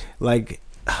Ridiculous. Like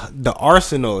the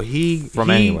arsenal. Anywhere.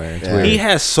 It's Yeah. weird. He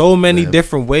has so many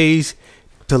different ways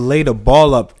to lay the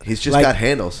ball up. He's just Like, got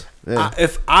handles. Yeah.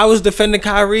 if I was defending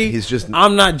Kyrie,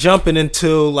 I'm not jumping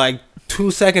until like 2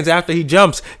 seconds after he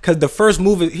jumps, because the first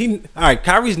move is all right.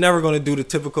 Kyrie's never going to do the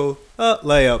typical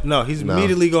layup. No, he's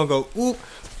immediately going to go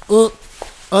oop,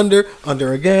 under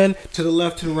again, to the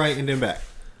left, to the right, and then back.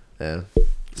 Yeah.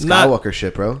 Skywalker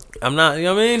shit, bro. I'm not, you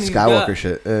know what I mean? Skywalker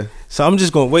shit. Yeah. So I'm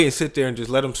just going to wait and sit there and just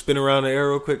let him spin around the air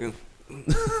real quick and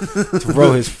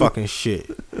Throw his fucking shit.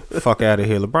 Fuck out of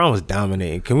here. LeBron was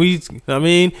dominating. Can you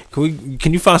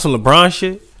find some LeBron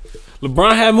shit?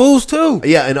 LeBron had moves too.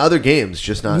 Yeah, in other games,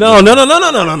 just not. No. No.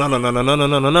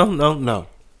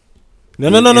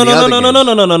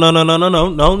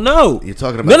 You're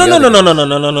talking about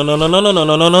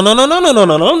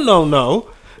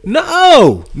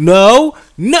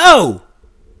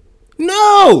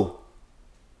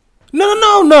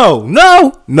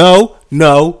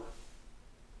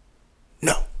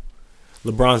No.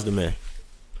 LeBron's the man.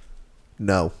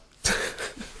 No.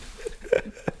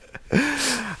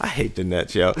 I hate the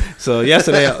Nets, yo. So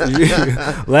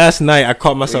last night I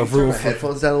caught myself rooting. My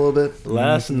headphones down a little bit.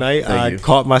 Last night I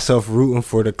caught myself rooting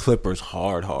for the Clippers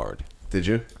hard. Did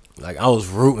you? Like I was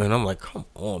rooting. I'm like, come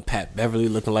on, Pat Beverly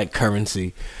looking like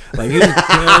Currency. Like you know what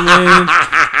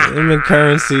I mean? Him and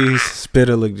Currency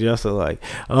Spitter look just alike.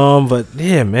 But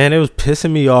yeah, man, it was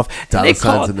pissing me off. Dollar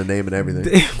signs in the name and everything.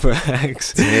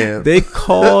 Damn. They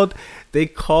called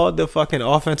the fucking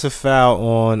offensive foul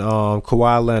on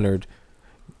Kawhi Leonard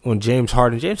on James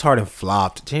Harden. James Harden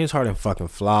flopped. James Harden fucking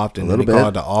flopped, and then they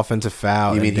called the offensive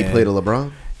foul. You mean he played a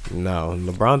LeBron? No,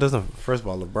 LeBron doesn't. First of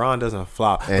all, LeBron doesn't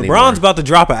flop. Anymore. LeBron's about to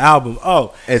drop an album.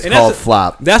 Oh, it's called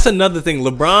Flop. That's another thing.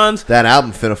 That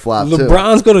album finna flop too.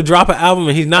 LeBron's gonna drop an album,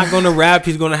 and he's not gonna rap.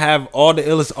 He's gonna have all the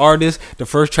illest artists. The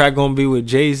first track gonna be with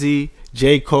Jay-Z,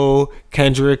 J. Cole,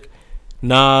 Kendrick,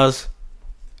 Nas,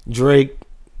 Drake,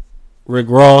 Rick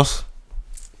Ross.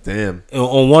 Damn.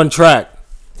 On one track.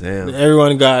 Damn.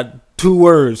 Everyone got 2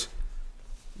 words,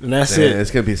 and that's it.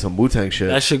 It's gonna be some Wu-Tang shit.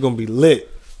 That shit gonna be lit.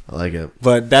 I like it.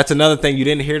 But that's another thing. You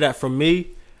didn't hear that from me.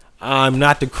 I'm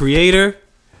not the creator.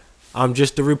 I'm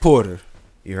just the reporter.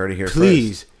 You heard it here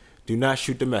Please do not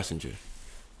shoot the messenger.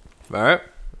 All right?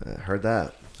 I heard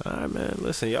that. All right, man.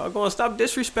 Listen, y'all going to stop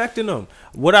disrespecting them.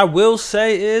 What I will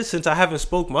say is, since I haven't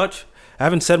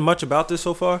said much about this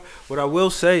so far, what I will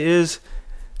say is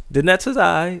the Nets is all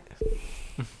right.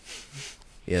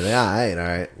 Yeah, they all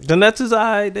right. The Nets is all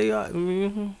right. They are.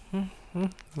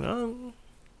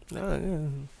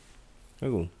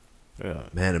 Yeah.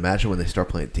 Man, imagine when they start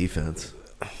playing defense.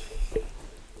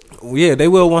 Yeah, they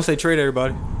will once they trade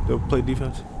everybody. They'll play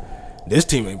defense. This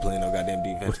team ain't playing no goddamn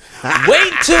defense.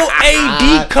 Wait till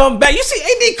AD come back. You see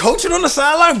AD coaching on the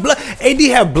sideline? AD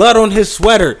had blood on his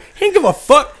sweater. He didn't give a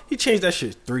fuck. He changed that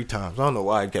shit 3 times. I don't know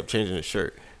why he kept changing his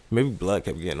shirt. Maybe blood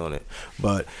kept getting on it.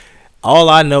 But all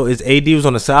I know is AD was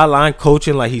on the sideline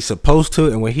coaching like he's supposed to.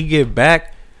 And when he get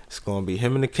back, it's going to be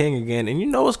him and the king again. And you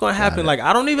know what's going to happen. Like,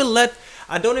 I don't even let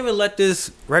this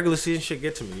regular season shit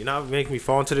get to me. You know, making me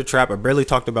fall into the trap. I barely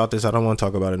talked about this. I don't want to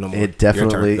talk about it no more. It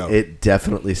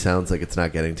definitely sounds like it's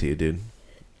not getting to you, dude.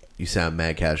 You sound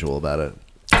mad casual about it.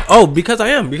 Oh, because I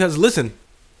am. Because listen,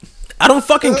 I don't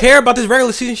fucking care about this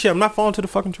regular season shit. I'm not falling to the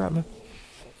fucking trap, man.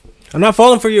 I'm not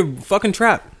falling for your fucking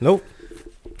trap. Nope.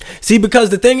 See,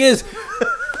 because the thing is,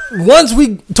 once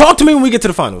we talk to me when we get to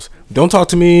the finals. Don't talk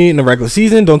to me in the regular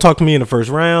season. Don't talk to me in the first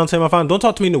round, semifinal. Don't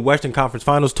talk to me in the Western Conference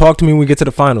Finals. Talk to me when we get to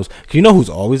the finals. You know who's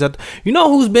always you know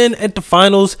who's been at the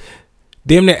finals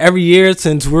damn near every year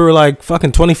since we were like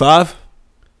fucking 25?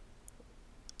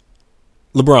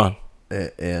 LeBron.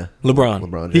 Yeah.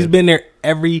 LeBron. He's been there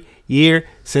every year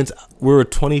since we were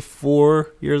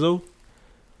 24 years old.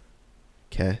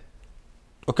 Okay.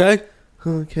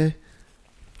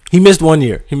 He missed 1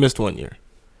 year. I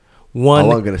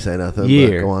wasn't going to say nothing,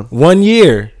 year. But go on. 1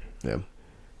 year. Yeah.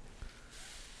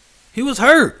 He was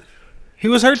hurt.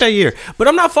 That year. But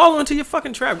I'm not falling into your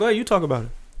fucking trap. Go ahead, you talk about it.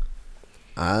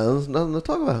 There's nothing to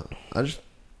talk about.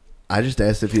 I just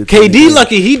asked if you. KD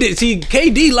lucky he did. See,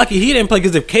 KD lucky he didn't play,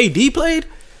 because if KD played,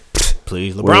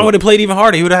 please, LeBron would have played even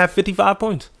harder. He would have had 55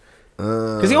 points.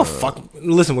 Because he don't fuck.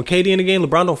 Listen, with KD in the game,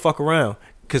 LeBron don't fuck around.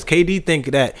 Because KD think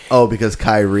that. Oh, because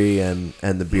Kyrie and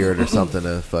the beard or something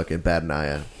to fucking bat an eye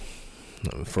at.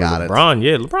 For LeBron,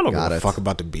 yeah. LeBron don't give a fuck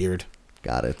about the beard.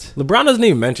 Got it. LeBron doesn't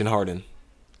even mention Harden.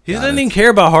 He doesn't even care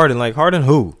about Harden. Like, Harden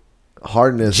who?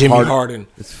 Harden is Jimmy Harden.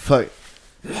 It's hard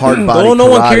body no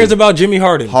one cares about Jimmy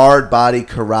Harden. Hard body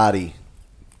karate.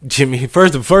 Jimmy,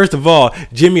 first of all,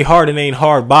 Jimmy Harden ain't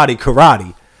hard body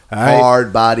karate. All right?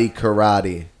 Hard body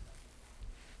karate.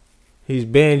 He's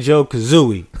Banjo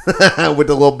Kazooie. With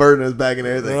the little bird in his back and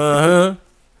everything.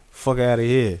 Fuck out of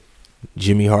here.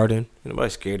 Jimmy Harden. Nobody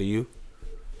scared of you.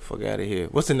 Fuck out of here.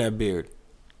 What's in that beard?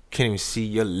 Can't even see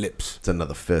your lips. It's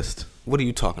another fist. What are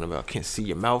you talking about? Can't see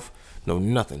your mouth? No,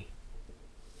 nothing.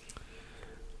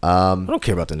 I don't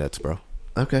care about the Nets, bro.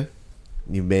 Okay.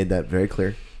 You made that very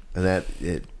clear. And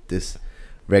this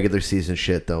regular season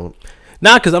shit don't.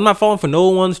 Nah, because I'm not falling for no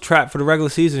one's trap for the regular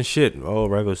season shit. Oh,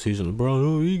 regular season LeBron.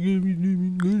 Oh, he gave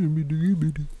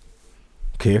me.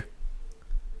 care.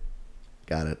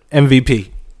 Got it. MVP.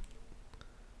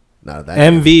 Not that.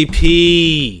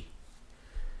 MVP.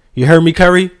 You heard me,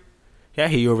 Curry? Yeah, I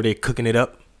hear you over there cooking it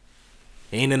up.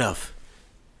 Ain't enough.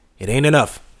 It ain't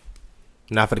enough.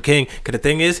 Not for the king. Because the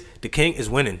thing is, the king is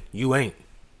winning. You ain't.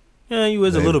 Yeah, you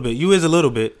is Maybe. a little bit. You is a little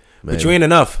bit. But Maybe. you ain't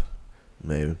enough.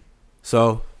 Maybe.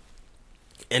 So,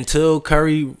 until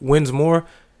Curry wins more,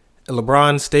 and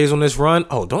LeBron stays on this run.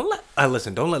 Oh, don't let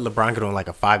LeBron get on like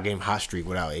a 5-game hot streak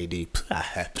without AD.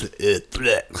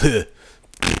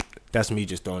 That's me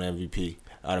just throwing MVP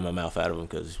out of my mouth at him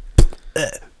because.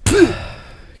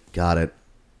 Got it.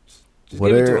 Just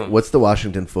give it to him. What's the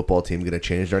Washington football team going to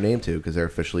change their name to? Because they're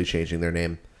officially changing their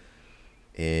name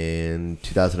in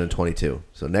 2022.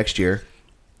 So next year.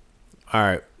 All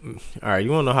right.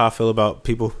 You want to know how I feel about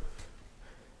people?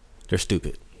 They're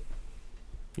stupid.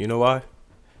 You know why?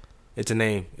 It's a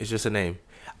name. It's just a name.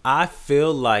 I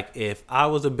feel like if I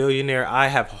was a billionaire, I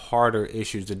have harder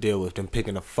issues to deal with than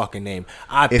picking a fucking name.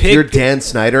 If you're Dan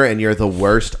Snyder and you're the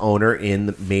worst owner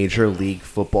in Major League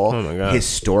Football, Oh my God.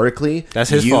 historically, That's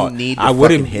his you fault. need to I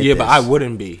wouldn't. fucking hit Yeah, this. but I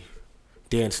wouldn't be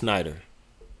Dan Snyder.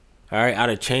 All right, I'd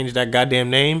have changed that goddamn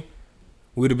name.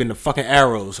 We'd have been the fucking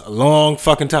Arrows a long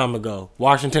fucking time ago.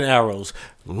 Washington Arrows,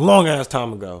 long ass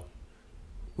time ago.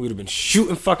 We'd have been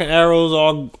shooting fucking arrows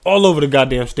all over the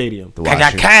goddamn stadium.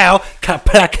 Cow.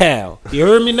 You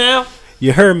heard me now?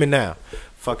 You heard me now.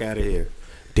 Fuck out of here.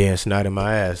 Dan Snyder,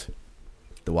 my ass.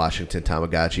 The Washington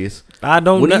Tamagotchis. I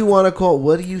don't What know. do you want to call?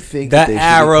 What do you think The that they should be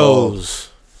called? Arrows.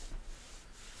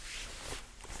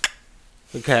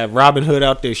 We could have Robin Hood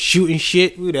out there shooting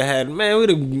shit. We'd have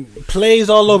plays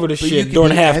all over the But you shit could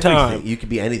during be halftime. everything. You could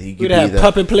be anything. You could We'd be have the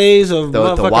puppet plays of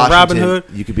motherfucking Washington, Robin Hood.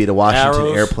 You could be the Washington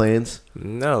Arrows. Airplanes.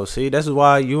 No, see, this is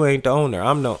why you ain't the owner.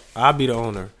 I'll be the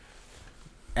owner.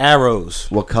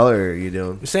 Arrows. What color are you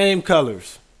doing? Same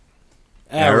colors.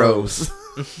 Arrows.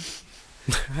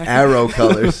 Arrow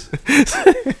colors.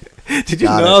 Did you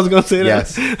Got know it. I was gonna say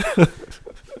that? Yes.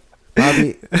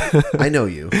 Bobby, I know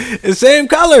you. It's same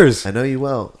colors. I know you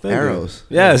well. Thank you. Arrows.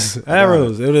 Yes, Yeah.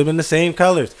 arrows. It would have been the same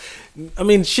colors. I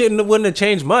mean, shit wouldn't have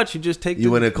changed much. You just take.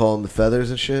 You wouldn't call them the feathers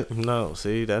and shit? No,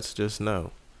 see, that's just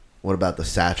no. What about the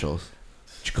satchels?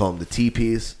 Did you call them the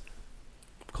teepees?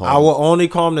 I will only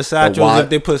call them the satchels wa- if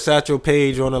they put Satchel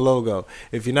Page on the logo.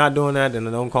 If you're not doing that, then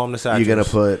don't call them the satchels. You're going to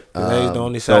put 'Cause they's the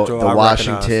only satchel the I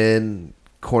Washington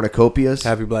cornucopias?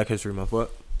 Happy Black History Month.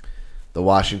 What? The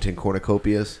Washington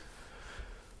cornucopias?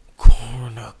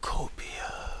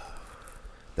 Cornucopia.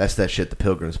 That's that shit the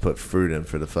Pilgrims put fruit in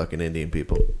for the fucking Indian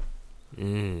people.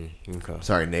 Okay.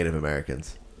 Sorry, Native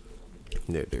Americans.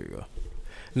 Yeah, there you go.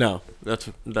 No,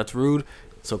 that's rude.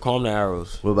 So call them the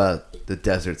arrows. What about the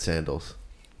desert sandals?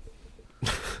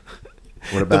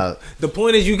 What about the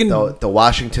point is you can the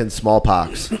Washington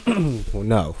smallpox? Well,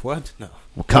 no, what? No.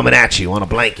 We're coming at you on a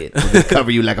blanket. We're gonna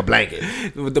cover you like a blanket.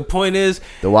 But the point is,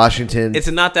 The Washington it's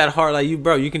not that hard. Like you,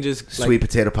 bro, you can just sweet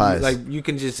potato pies. Like you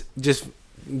can just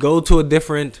go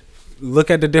to look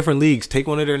at the different leagues. Take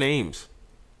one of their names.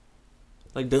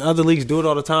 Like the other leagues do it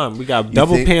all the time. We got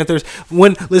double think- Panthers.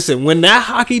 When that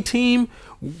hockey team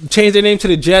changed their name to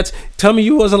the Jets, tell me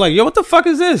you wasn't like, yo, what the fuck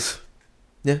is this?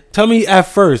 Yeah. Tell me at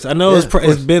first. I know Yeah, it's of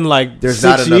course. been like There's 6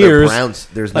 not another years. Browns.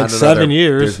 There's like not 7 another,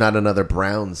 years. There's not another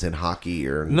Browns in hockey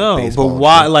or No, baseball but and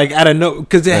why? shit. Like, I don't know,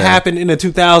 because it happened in the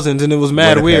 2000s and it was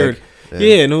mad Winnipeg. weird. Yeah.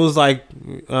 Yeah, and it was like,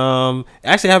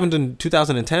 actually happened in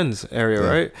 2010s area, Yeah.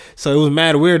 right? So it was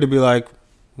mad weird to be like,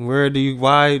 where do you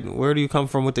come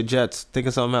from with the Jets? Think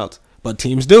of something else. But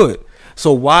teams do it.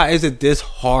 So why is it this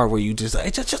hard where you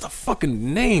it's just a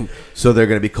fucking name? So they're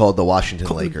going to be called the Washington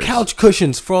Lakers. Couch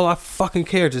cushions for all I fucking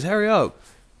care. Just hurry up.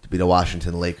 To be the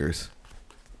Washington Lakers,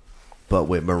 but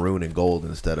with maroon and gold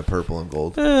instead of purple and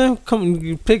gold.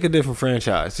 You pick a different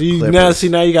franchise. So you Clippers.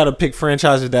 now you got to pick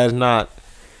franchises that is not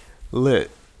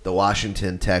lit. The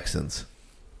Washington Texans.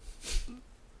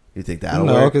 You think that'll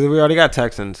No, work? because we already got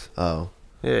Texans. Oh.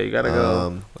 Yeah, you gotta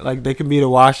go. Like they can be the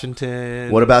Washington.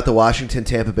 What about the Washington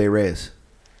Tampa Bay Rays?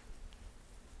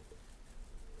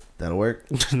 That'll work.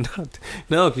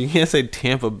 No, you can't say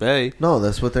Tampa Bay. No,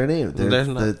 that's what their name. There's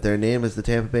not- Their name is the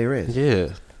Tampa Bay Rays. Yeah.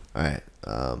 All right.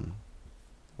 What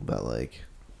about like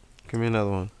Give me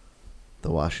another one.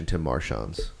 the Washington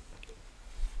Marchands?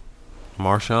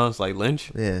 Marshawn's like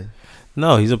Lynch. Yeah.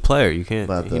 No, he's a player. You can't.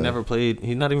 About He the- never played.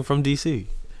 He's not even from DC.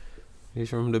 He's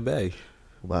from the Bay.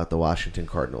 What about the Washington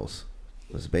Cardinals?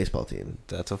 It's a baseball team.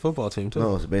 That's a football team too.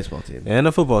 No, it's a baseball team. And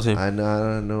a football team. I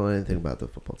don't know anything about the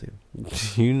football team.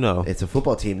 You know. It's a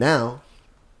football team now.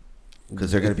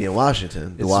 because they're going to be in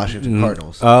Washington. The Washington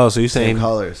Cardinals. Oh, so you're Same saying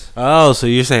colors. Oh, so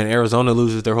you're saying Arizona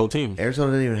loses their whole team?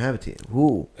 Arizona didn't even have a team.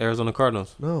 Who? Arizona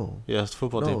Cardinals. No. Yeah, it's the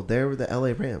football No, team. they were the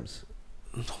LA Rams.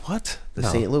 What? The No.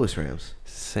 St. Louis Rams.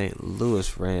 St.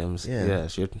 Louis Rams. Yeah.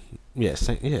 Yes.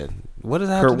 Yeah. What does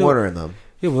that have Kurt to do? Warner in them.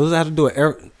 Yeah. What does that have to do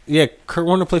with? Yeah. Kurt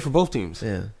Warner played for both teams.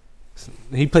 Yeah.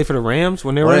 He played for the Rams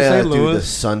when they were What in did I St. do? The Louis.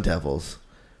 Sun Devils.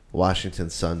 Washington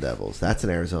Sun Devils. That's an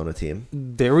Arizona team.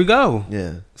 There we go.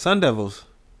 Yeah. Sun Devils.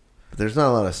 But there's not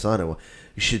a lot of sun.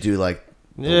 You should do like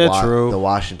true. The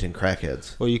Washington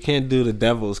Crackheads. Well, you can't do the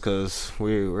Devils because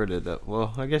we're the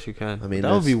well. I guess you can. I mean,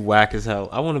 that would be whack as hell.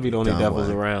 I want to be the only dumb Devils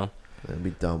whack. around. That'd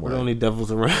be dumb. We're the only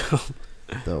Devils around.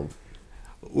 The,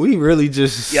 We really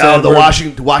just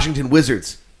the Washington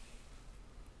Wizards.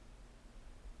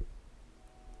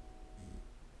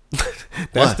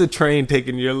 That's What? the train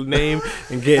taking your name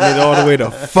and getting it all the way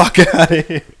the fuck out of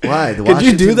here. Why? The Could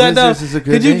you do Washington that though? Wizards is a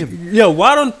good name. Yo,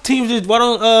 why don't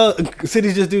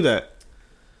cities just do that?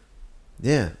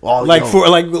 Yeah. Oh, Like yo. for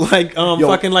Yo.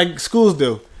 fucking like schools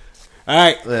do. All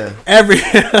right. Yeah.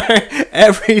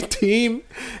 Every team,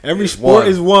 every sport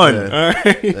is one. Yeah. All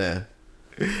right. Yeah.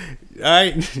 All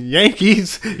right.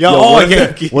 Yankees. Y'all Yo, all what if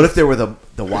Yankees. what if there were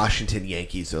the Washington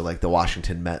Yankees or like the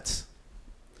Washington Mets?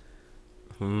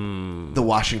 The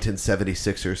Washington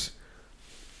 76ers.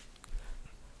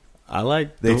 I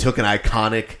like They took an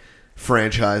iconic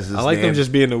franchise. I like them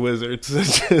just being the Wizards,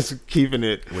 just keeping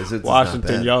it Wizards is not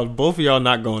Washington. bad. Y'all, both of y'all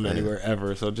not going anywhere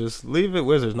ever, so just leave it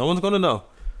Wizards. No one's gonna know.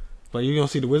 But you gonna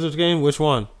see the Wizards game? Which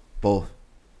one? Both.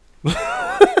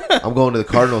 I'm going to the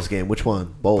Cardinals game. Which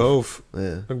one? Both.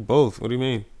 Yeah. Both. What do you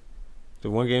mean?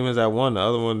 The one game is at 1. The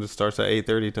other one starts at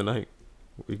 8:30 tonight.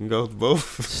 We can go to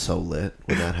both. So lit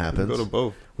when that happens. Go to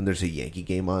both. When there's a Yankee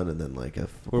game on and then like a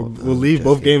We'll leave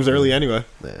both games early anyway.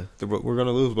 Yeah. We're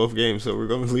gonna lose both games, so we're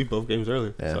gonna leave both games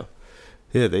early. Yeah. So,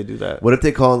 yeah, they do that. What if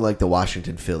they call it like the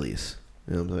Washington Phillies?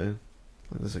 You know what I'm saying?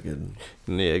 Like, that's a good.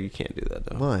 Yeah, you can't do that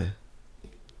though. Why?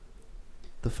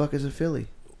 The fuck is a Philly?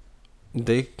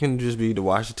 They can just be the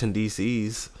Washington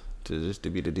DCs to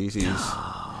be the DCs.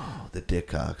 Oh, the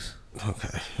Dickhawks.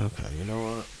 Okay. You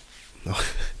know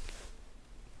what?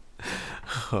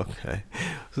 Okay.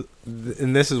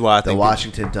 And this is why I think the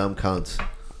Washington Dumb Cunts.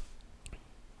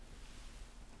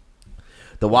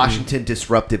 The Washington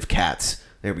Disruptive Cats.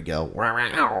 There we go. You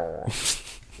know what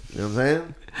I'm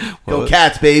saying? Go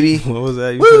Cats, baby. What was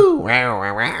that? Woo!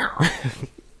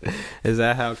 Is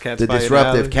that how cats? The fight in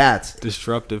Disruptive alleys? Cats.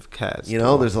 Disruptive cats. You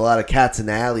know, there's a lot of cats in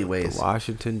the alleyways.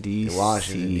 Washington D.C.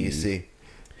 Washington D.C.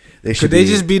 Could they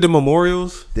just be the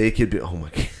Memorials? They could be. Oh my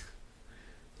god.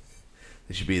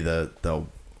 They should be the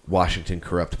Washington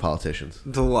corrupt politicians.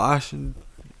 The Washington.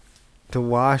 The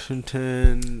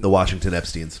Washington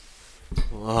Epsteins.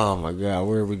 Oh my God,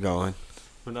 where are we going?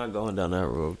 We're not going down that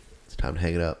road. It's time to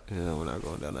hang it up. Yeah, we're not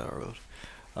going down that road.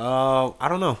 I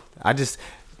don't know.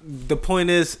 The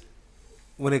point is,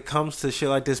 when it comes to shit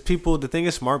like this, the thing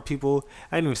is, smart people,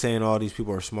 I ain't even saying all these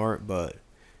people are smart, but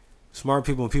smart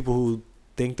people and people who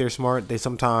think they're smart, they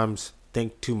sometimes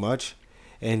think too much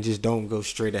and just don't go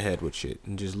straight ahead with shit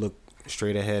and just look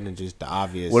straight ahead and just the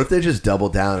obvious. What if they just double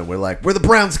down and we're like, we're the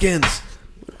Brownskins?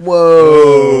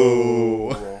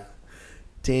 Whoa.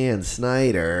 Dan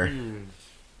Snyder.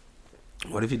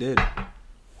 What if he did?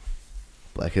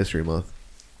 Black History Month.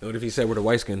 What if he said we're the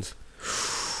Whiteskins?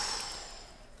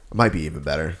 It might be even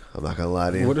better. I'm not going to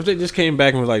lie to you. What if they just came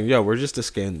back and was like, yo, we're just the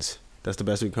Skins. That's the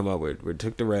best we come up with. We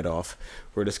took the red off.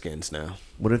 We're the Skins now.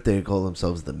 What if they call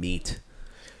themselves the Meat?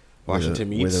 Washington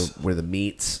Meats? We're the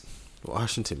Meats.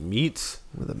 Washington Meats?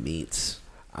 We're the Meats.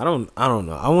 I don't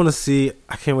know. I want to see.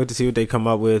 I can't wait to see what they come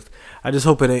up with. I just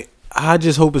hope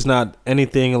it's not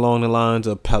anything along the lines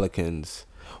of Pelicans.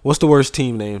 What's the worst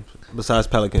team name besides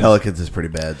Pelicans? Pelicans is pretty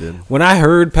bad, dude. When I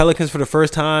heard Pelicans for the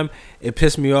first time, it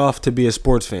pissed me off to be a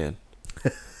sports fan.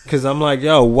 Because I'm like,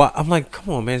 yo, what? I'm like,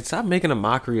 come on, man. Stop making a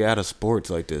mockery out of sports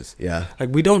like this. Yeah.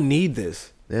 Like, we don't need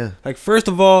this. Yeah. Like, first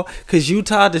of all, because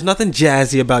Utah, there's nothing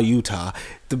jazzy about Utah.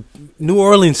 The New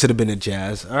Orleans should have been a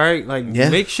Jazz. All right? Like,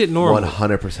 make shit normal.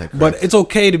 100% correct. But it's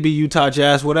okay to be Utah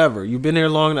Jazz, whatever. You've been here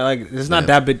long. Like, it's not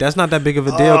that big. That's not that big of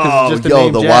a deal because it's just the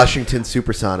name the Jazz. Washington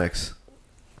Supersonics.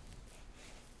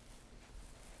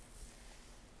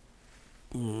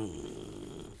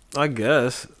 I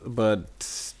guess,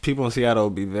 but people in Seattle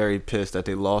would be very pissed that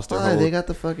they lost their whole. They got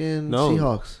the fucking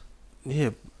Seahawks. Yeah,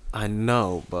 I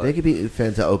know, but they could be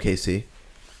fans of OKC.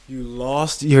 You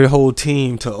lost your whole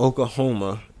team to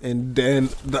Oklahoma, and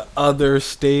then the other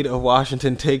state of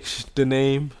Washington takes the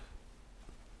name.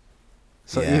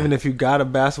 So even if you got a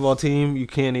basketball team, you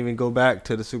can't even go back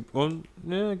to the Super. Well,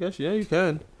 yeah, I guess you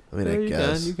can. I mean, Yeah, I you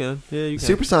guess. you can. Yeah, you can.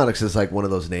 Supersonics is like one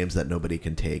of those names that nobody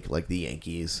can take, like the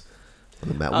Yankees. On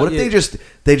the map. Oh, What if yeah.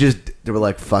 they were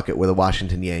like, fuck it, we're the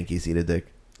Washington Yankees, eat a dick.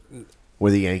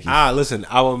 We're the Yankees. Listen,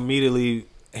 I will immediately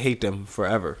hate them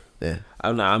forever. Yeah.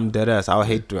 I'm dead ass. I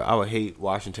would hate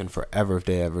Washington forever if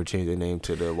they ever change their name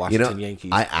to the Washington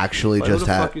Yankees. I actually Like, who just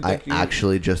the had fuck you think you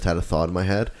is? had a thought in my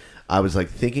head. I was like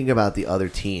thinking about the other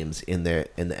teams in the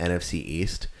NFC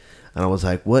East, and I was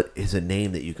like, what is a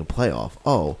name that you can play off?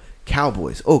 Oh,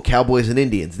 Cowboys. Oh, Cowboys and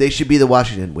Indians. They should be the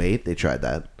Washington. Wait, they tried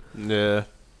that. Yeah.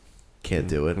 Can't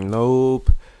do it. Nope.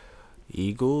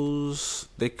 Eagles.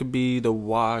 They could be the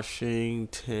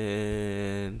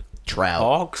Washington Trout.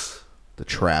 Hawks. The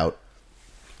Trout.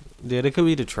 Yeah, they could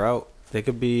be the Trout. They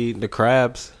could be the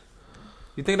Crabs.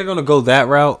 You think they're gonna go that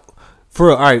route?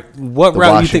 For all right, what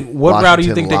route do you think? What route do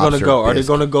you think they're gonna go? Are they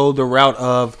gonna go the route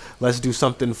of let's do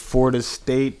something for the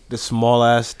state, the small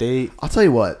ass state? I'll tell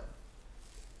you what.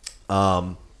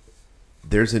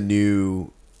 There's a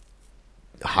new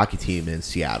hockey team in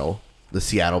Seattle, the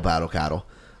Seattle Battle Cattle.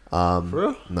 For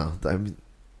real? No,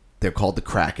 they're called the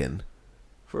Kraken.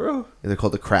 For real? They're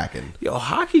called the Kraken. Yo,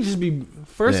 hockey just be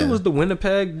first. Yeah. It was the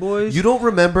Winnipeg Boys. You don't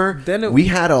remember? Then We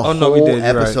had a we whole did, you're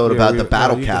episode right. about Yeah, the we-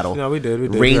 Battle no, you Cattle. did. No, we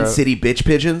did. Rain you're right. City Bitch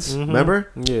Pigeons. Mhm. Remember?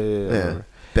 Yeah.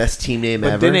 Best team name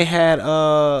But ever. then they had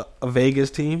a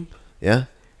Vegas team. Yeah.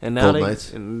 And now Golden they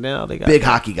Knights. and now they got Big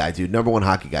hockey guy, dude. Number one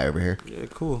hockey guy over here. Yeah,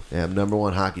 cool. Yeah, I'm number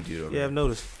one hockey dude over Yeah, here. I've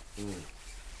noticed.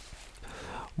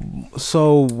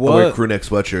 So I wear what? crew neck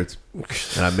sweatshirts,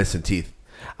 and I'm missing teeth.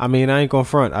 I mean, I ain't gonna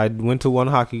front. I went to one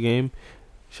hockey game.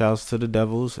 Shouts to the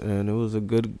Devils, and it was a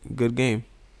good game.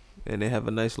 And they have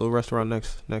a nice little restaurant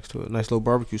next to it. Nice little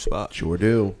barbecue spot. Sure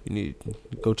do. You need to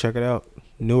go check it out.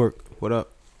 Newark, what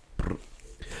up?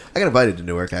 I got invited to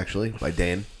Newark actually by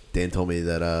Dan. Dan told me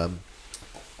that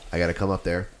I got to come up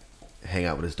there, hang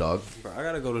out with his dog. Bro, I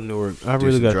gotta go to Newark. I do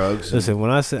really some got drugs. Listen, and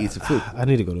when I said eat some food, I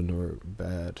need to go to Newark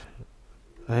bad.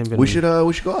 I ain't been. we should go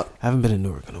up. I haven't been in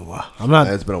Newark in a while. I'm not.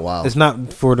 It's been a while. It's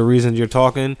not for the reasons you're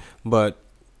talking, but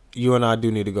you and I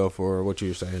do need to go for what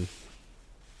you're saying.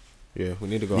 Yeah, we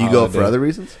need to go. You go for holiday. other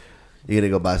reasons? You gonna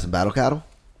go buy some battle cattle?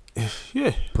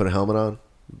 Yeah, Put a helmet on.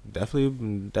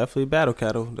 definitely battle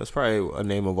cattle. That's probably a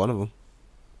name of one of them.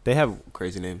 They have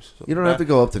crazy names. So You don't have to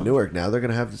go up to Newark now. They're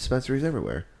gonna have dispensaries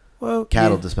everywhere. Well,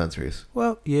 Cattle yeah. dispensaries.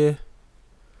 Well, yeah.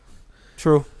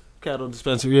 True. Cattle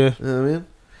dispensary. Yeah. You know what I mean?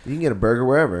 You can get a burger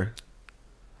wherever.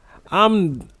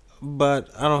 But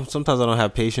I don't. Sometimes I don't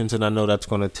have patience, and I know that's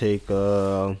gonna take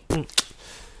not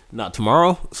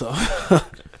tomorrow. So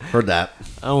Heard that.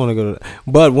 I don't want to go to.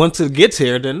 But once it gets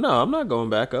here, then no, I'm not going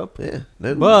back up. Yeah.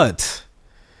 No. But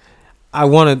I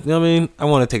want to. I mean, I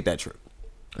want to take that trip.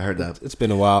 I heard that. It's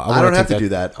been a while. I don't have to do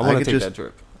that. I want to could take just- that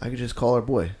trip. I could just call our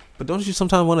boy. But don't you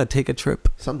sometimes want to take a trip?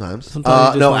 Sometimes. Sometimes you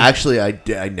just No, wanna- actually,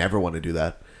 I never want to do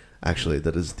that. Actually,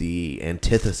 that is the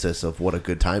antithesis of what a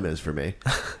good time is for me.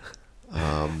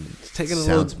 Taking a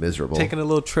sounds little, miserable. Taking a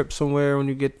little trip somewhere when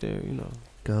you get there, you know.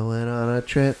 Going on a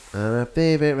trip on our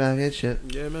favorite rocket ship.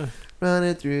 Yeah, man.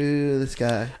 Running through the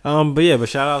sky. But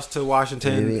shout outs to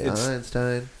Washington. Maybe It's-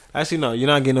 Einstein. Actually, no, you're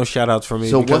not getting no shout outs from me.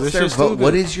 So because what's it's their just vote? stupid.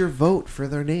 What is your vote for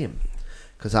their name?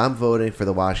 Because I'm voting for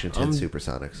the Washington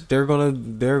Supersonics. They're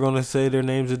gonna say their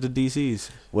names at the DCs.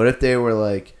 What if they were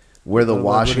like, we're the What about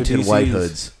Washington the White DCs?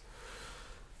 Hoods?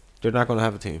 They're not gonna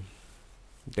have a team.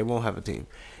 They won't have a team.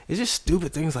 It's just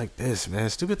stupid things like this, man.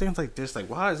 Stupid things like this. Like,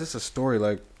 why is this a story?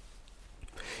 Like,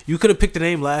 you could have picked the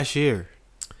name last year.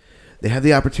 They have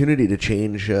the opportunity to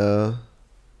change an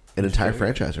entire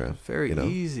franchise around. Very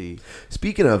easy.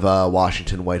 Speaking of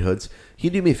Washington White Hoods, can you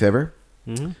do me a favor?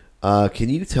 Mm-hmm. Can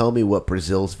you tell me what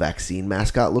Brazil's vaccine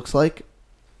mascot looks like?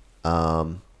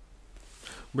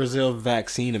 Brazil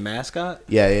vaccine and mascot?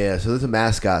 Yeah. So there's a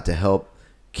mascot to help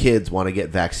kids want to get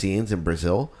vaccines in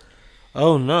Brazil.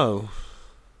 Oh no.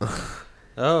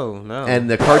 Oh no. And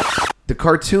the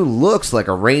cartoon looks like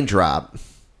a raindrop.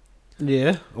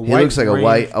 Yeah, He looks like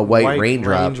a white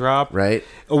raindrop, right?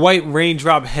 A white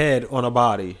raindrop head on a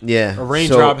body. Yeah, a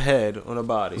raindrop head on a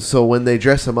body. So when they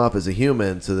dress him up as a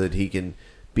human, so that he can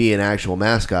be an actual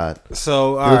mascot,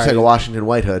 so he looks like a Washington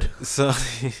White Hood.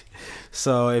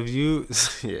 So if you,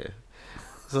 yeah,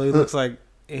 so he looks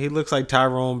like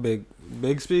Tyrone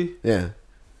Bigsby. Yeah.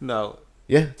 No.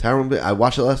 Yeah, Tyrone. I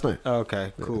watched it last night.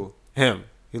 Okay, cool. Him.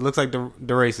 He looks like the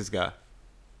racist guy.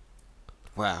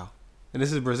 Wow. And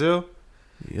this is Brazil?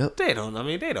 Yep. They don't know.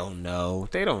 They don't know.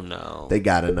 They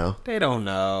gotta know. They don't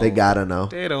know. They gotta know.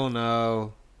 They don't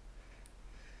know.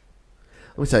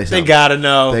 Let me tell you something. They gotta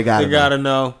know. They gotta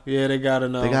know. Yeah, they gotta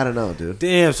know. They gotta know, dude.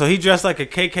 Damn, so he dressed like a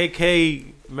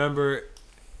KKK member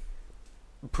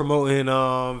promoting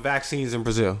vaccines in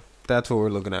Brazil. That's what we're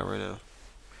looking at right now.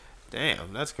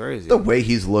 Damn, that's crazy. The way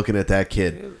he's looking at that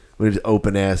kid with his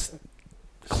open ass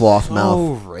cloth so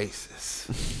mouth.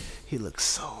 Racist. He looks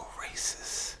so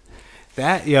racist.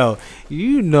 That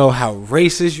you know how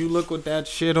racist you look with that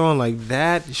shit on, like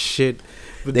that shit.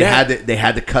 But They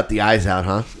had to cut the eyes out,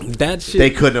 huh? That shit. They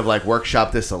couldn't have like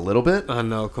workshopped this a little bit. I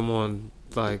know. Come on,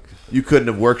 like you couldn't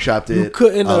have workshopped you it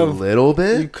couldn't a have, little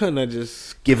bit. You couldn't have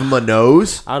just give him a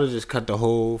nose. I'd have just cut the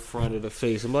whole front of the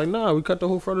face. I'm like, nah, we cut the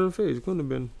whole front of the face. Couldn't have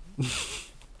been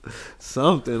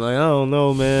something like I don't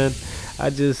know, man.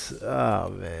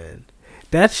 Man,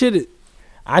 that shit.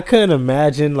 I couldn't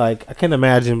imagine like all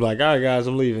right, guys,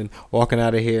 I'm leaving, walking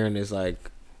out of here, and it's like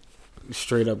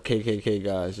straight up KKK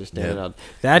guys just standing out.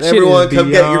 That shit everyone is come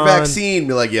beyond, get your vaccine.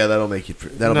 Be like, yeah, that'll make you.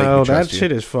 That'll make me trust that you.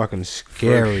 shit is fucking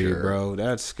scary, sure. bro.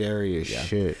 That's scary as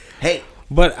shit. Hey,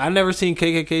 but I never seen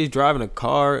KKKs driving a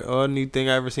car. Only thing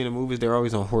I ever seen in movies, they're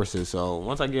always on horses. So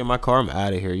once I get in my car, I'm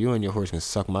out of here. You and your horse can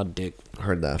suck my dick.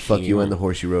 Heard that. Fuck you and the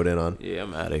horse you rode in on. Yeah,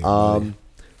 I'm out of here. buddy.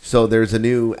 So there's a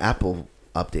new Apple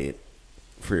update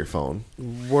for your phone.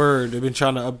 Word. They've been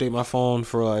trying to update my phone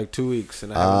for like 2 weeks,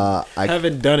 and I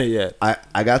haven't done it yet.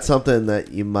 I got something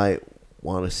that you might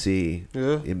want to see.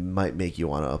 Yeah. It might make you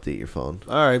want to update your phone.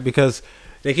 All right, because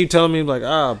they keep telling me like,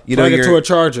 plug it you're- to a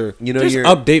charger. you know just you're-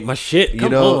 update my shit.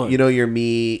 Come on. You know your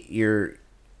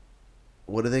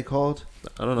what are they called?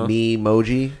 I don't know.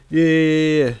 Memoji?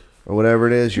 Yeah. Or whatever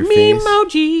it is, your face.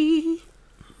 Memoji.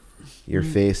 Your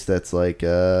face that's like,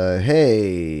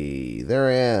 hey, there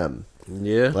I am.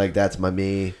 Yeah. Like that's my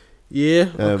me. Yeah,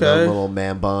 My okay. little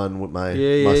man bun with my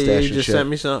Yeah, mustache you and just shit. sent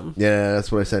me something. Yeah, that's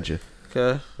what I sent you.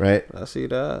 Okay. Right? I see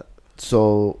that.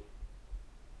 So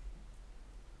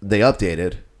they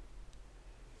updated.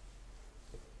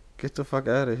 Get the fuck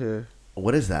out of here.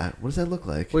 What is that? What does that look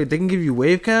like? Wait, they can give you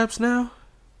wave caps now?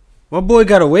 My boy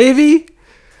got a wavy?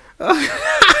 And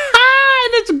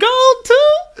it's gold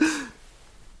too?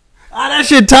 That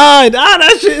shit tied.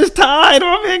 That shit is tied.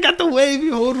 My man got the wavy.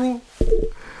 Hold on.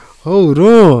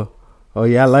 Oh,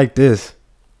 yeah, I like this.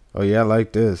 Oh, yeah.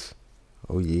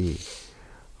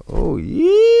 Oh,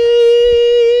 yeah.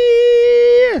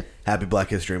 Happy Black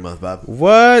History Month, Bob.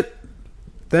 What?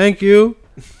 Thank you.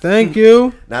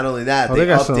 Not only that, Oh, they they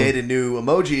got updated new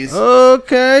emojis.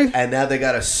 Okay. And now they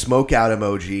got a smoke out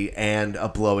emoji and a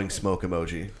blowing smoke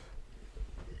emoji.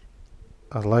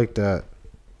 I like that.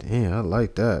 Damn, I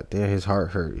like that. Damn, his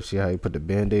heart hurt. You see how he put the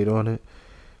Band-Aid on it?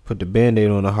 Put the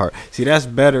Band-Aid on the heart. See, that's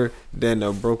better than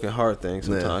a broken heart thing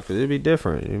sometimes. Because it'd be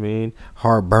different. You mean?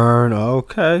 Heartburn.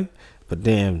 Okay. But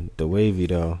damn, the wavy,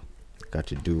 though. Got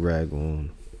your do-rag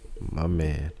on. My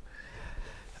man.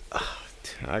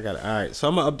 I got it. All right, so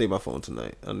I'm gonna update my phone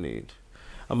tonight. I'm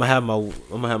gonna have my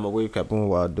wave cap on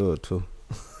while I do it too,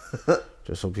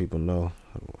 just so people know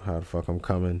how the fuck I'm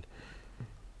coming.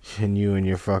 And you and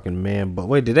your fucking man. But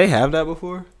wait, did they have that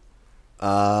before?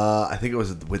 I think it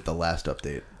was with the last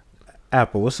update.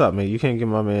 Apple, what's up, man? You can't give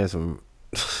my man some.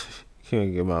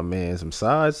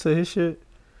 Sides to his shit.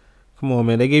 Come on,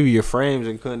 man. They gave you your frames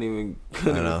and couldn't even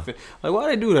fit. Like, why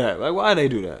they do that? Like, why they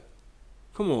do that?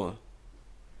 Come on.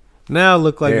 Now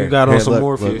look like you got on some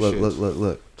Morpheus shit.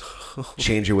 Look.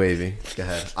 Change your wavy. Go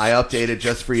ahead. I updated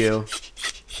just for you.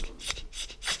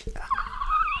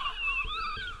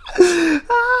 Go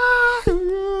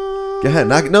ahead.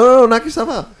 Knock yourself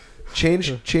out.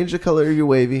 Change the color of your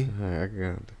wavy. All right, I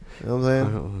got it. You know what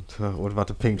I'm saying? What about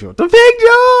the pink John? The pink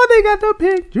John! They got the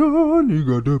pink John. You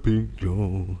got the pink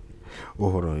John. Oh,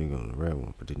 hold on. You got the red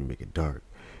one, but then you make it dark.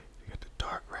 You got the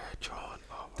dark red John.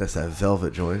 Oh, that's that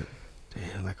velvet joint.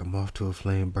 Damn, like a moth to a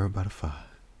flame burned by the fire.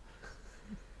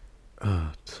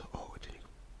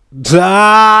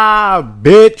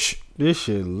 Bitch. This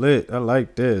shit lit. I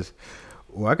like this.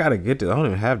 Well, I gotta get this. I don't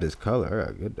even have this color. I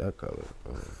gotta get that color.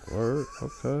 Word.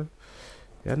 Okay.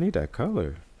 Yeah, I need that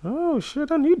color. Oh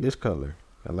shit, I need this color.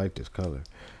 I like this color.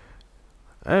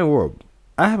 I haven't wore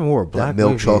a black that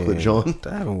milk wavy chocolate John.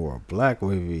 I haven't wore a black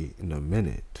wavy in a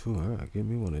minute too. I gotta get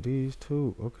me one of these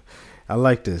too. Okay. I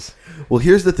like this. Well,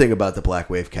 here's the thing about the black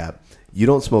wave cap. You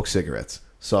don't smoke cigarettes.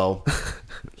 So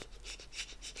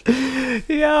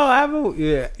I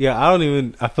don't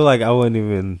even. I feel like I wouldn't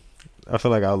even. I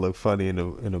feel like I'll look funny in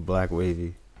a black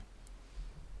wavy.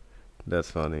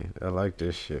 That's funny. I like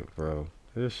this shit, bro.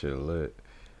 This shit lit.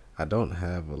 I don't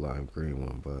have a lime green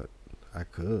one, but I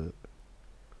could.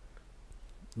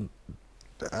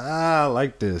 I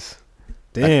like this.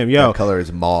 Damn, that color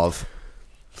is mauve.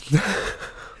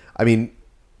 I mean,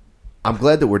 I'm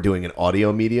glad that we're doing an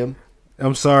audio medium.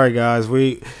 I'm sorry, guys.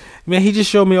 He just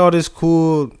showed me all this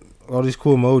cool all these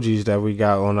cool emojis that we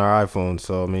got on our iPhone.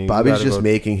 So I mean, Bobby's just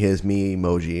making his me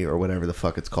emoji or whatever the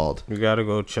fuck it's called. You gotta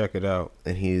go check it out.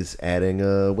 And he's adding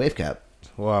a wave cap.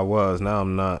 Well, I was. Now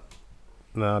I'm not.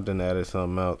 Now I done added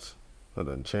something else. I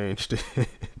done changed it.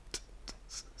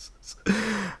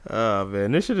 Oh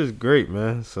man, this shit is great,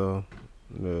 man. So,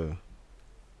 yeah.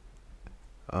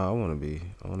 I wanna be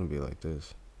like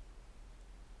this.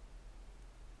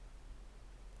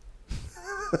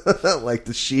 Like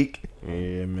the Sheik.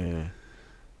 Yeah, man.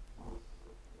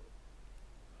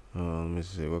 Let me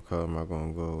see. What color am I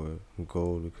gonna go with?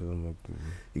 Gold, because I'm like.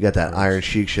 You got that Iron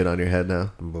Sheik shit on your head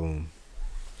now. Boom.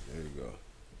 There you go.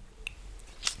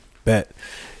 Bet.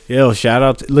 Yo, shout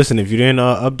out. Listen, if you didn't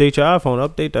update your iPhone,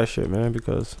 update that shit, man,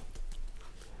 because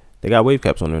they got wave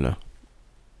caps on there now.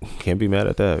 Can't be mad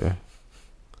at that, man.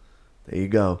 There you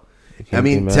go. I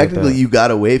mean, technically, you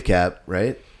got a wave cap,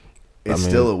 right? It's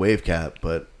still a wave cap,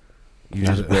 but you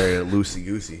just wear it loosey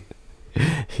goosey.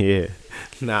 Yeah.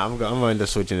 Nah, I'm going to end up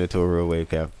switching it to a real wave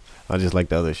cap. I just like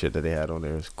the other shit that they had on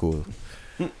there. It's cool.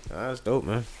 That's dope,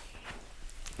 man.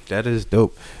 That is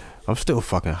dope. I'm still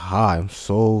fucking high. I'm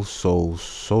so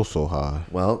high.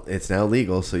 Well, it's now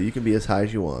legal, so you can be as high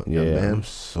as you want, young man. I'm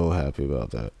so happy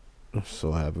about that. I'm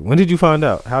so happy. When did you find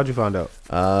out? How'd you find out?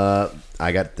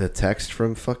 I got the text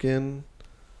from fucking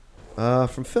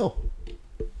from Phil.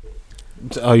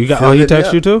 Oh, you got? Phil, he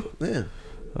texted you too? Yeah.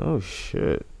 Oh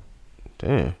shit!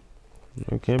 Damn.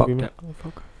 It can't be me.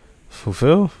 For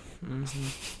Phil?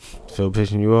 Mm-hmm. Phil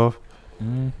pissing you off?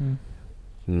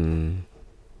 Mm-hmm.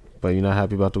 But you're not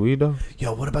happy about the weed though?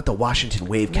 Yo, what about the Washington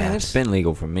wave caps? It's been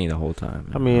legal for me the whole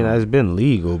time. I mean, it's been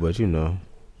legal, but you know,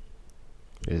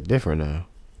 it's different now.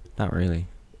 Not really.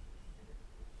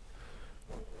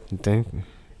 You think?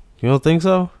 You don't think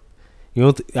so? You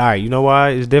don't? All right. You know why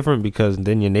it's different? Because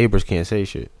then your neighbors can't say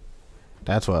shit.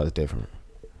 That's why it's different.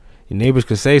 Your neighbors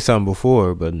could say something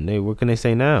before, but what can they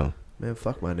say now? Man,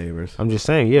 fuck my neighbors. I'm just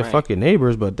saying, yeah, fuck your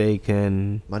neighbors, but they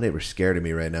can. My neighbor's scared of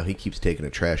me right now. He keeps taking the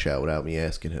trash out without me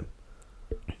asking him.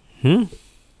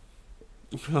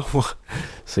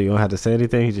 So you don't have to say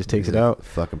anything. He just takes it out.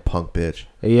 Fucking punk bitch.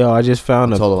 Hey, yo, I just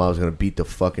found. I told him I was gonna beat the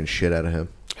fucking shit out of him.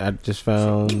 I just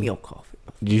found. Give me your coffee.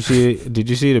 Did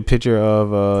you see the picture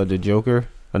of the Joker?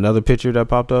 Another picture that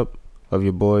popped up of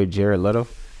your boy Jared Leto.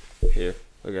 Here,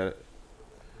 look at it.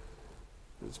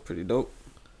 It's pretty dope.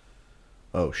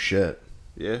 Oh shit.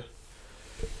 Yeah.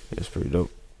 It's pretty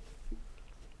dope.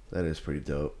 That is pretty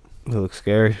dope. It looks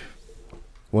scary.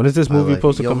 When is this movie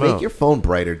supposed to come out? Make your phone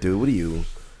brighter, dude. What are you?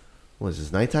 What is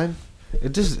this, nighttime?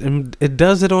 It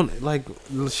does it on, like,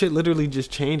 shit literally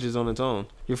just changes on its own.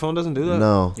 Your phone doesn't do that?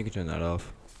 No. You can turn that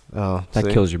off. Oh, that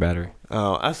kills your battery.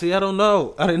 Oh, I see. I don't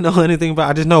know. I didn't know anything about.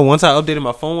 I just know once I updated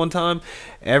my phone one time,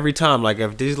 every time, like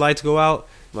if these lights go out,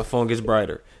 my phone gets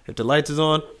brighter. If the lights is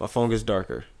on, my phone gets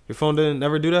darker. Your phone didn't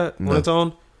never do that when it's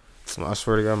on? I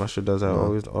swear to God, my shit does that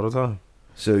always all the time.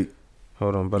 So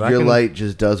hold on, but your light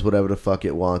just does whatever the fuck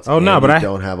it wants. Oh no, but I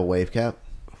don't have a wave cap.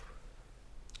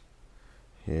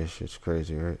 Yeah, shit's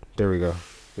crazy, right? There we go.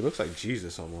 It looks like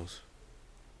Jesus almost.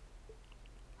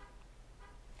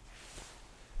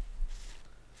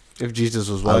 If Jesus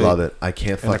was white, I love it. I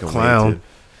can't fucking clown. wait.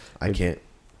 I can't.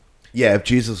 Yeah, if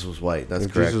Jesus was white, that's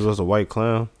if correct. Jesus was a white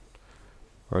clown,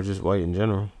 or just white in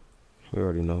general, we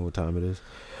already know what time it is.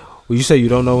 Well, you say you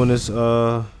don't know when this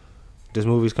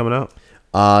movie's coming out?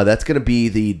 That's gonna be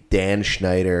the Dan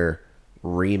Schneider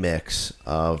remix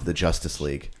of the Justice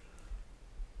League.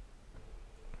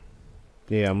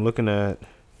 Yeah, I'm looking at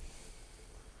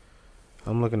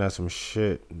some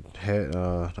shit. I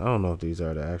don't know if these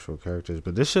are the actual characters,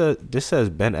 but this says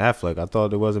Ben Affleck. I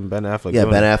thought it wasn't Ben Affleck. Yeah,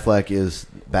 Ben Affleck is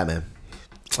Batman.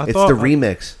 It's the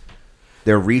remix.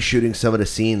 They're reshooting some of the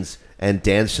scenes, and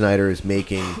Dan Schneider is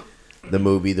making the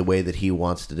movie the way that he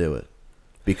wants to do it,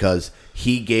 because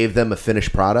he gave them a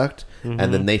finished product,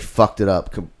 and then they fucked it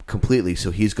up completely.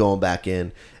 So he's going back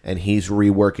in and he's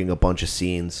reworking a bunch of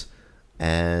scenes,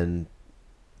 and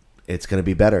it's gonna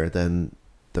be better than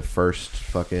the first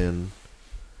fucking.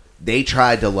 They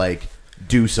tried to like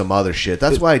do some other shit.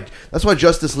 That's why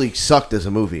Justice League sucked as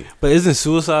a movie. But isn't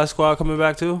Suicide Squad coming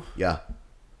back too? Yeah.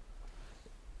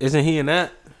 Isn't he in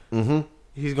that? Mm-hmm.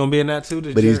 He's gonna be in that too.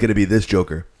 But he's gonna be this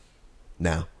Joker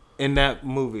now in that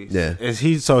movie. Yeah.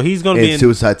 He's gonna be in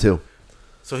Suicide 2.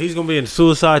 So he's gonna be in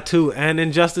Suicide 2 and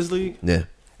in Justice League. Yeah.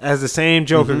 As the same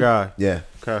Joker guy. Yeah.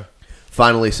 Okay.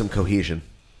 Finally, some cohesion.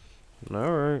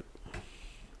 All right.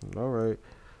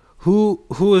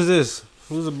 Who is this?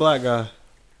 Who's the black guy?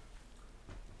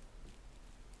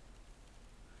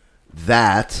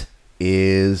 That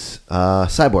is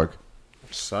Cyborg.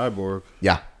 Cyborg.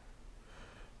 Yeah.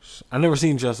 I never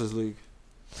seen Justice League.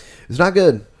 It's not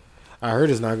good. I heard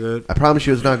it's not good. I promise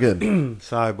you, it's not good.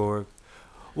 Cyborg.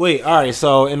 Wait, all right.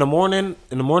 So in the morning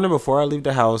before I leave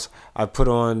the house, I put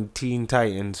on Teen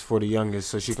Titans for the youngest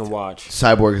so she can watch.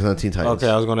 Cyborg is on Teen Titans. Okay,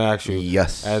 I was going to ask you.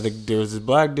 Yes. There's this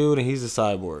black dude and he's a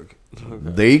cyborg. Okay.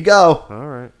 There you go. All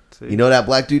right. See. You know that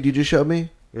black dude you just showed me?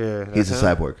 Yeah. He's a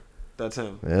cyborg. That's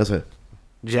him. Yeah, that's it.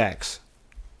 Jax.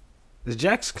 Is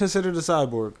Jax considered a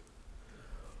cyborg?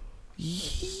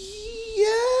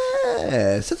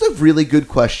 Yes. That's a really good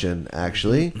question,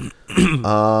 actually.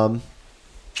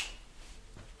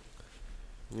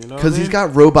 You know, because he's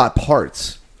got robot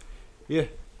parts. Yeah.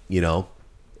 You know.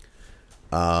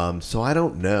 So I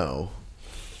don't know.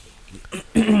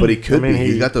 But he could be.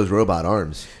 He's got those robot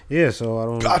arms. Yeah, so I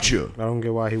don't. Got you. I don't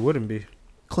get why he wouldn't be.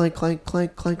 Clank, clank,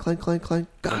 clank, clank, clank, clank, clank.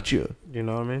 Got you. You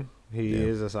know what I mean? He Yeah.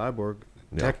 is a cyborg.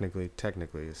 Yeah. Technically a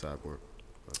cyborg.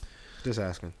 But just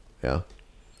asking. Yeah.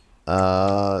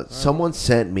 Someone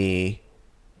sent me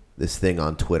this thing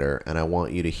on Twitter, and I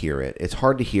want you to hear it. It's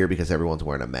hard to hear because everyone's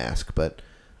wearing a mask, but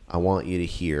I want you to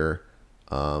hear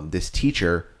this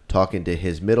teacher talking to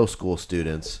his middle school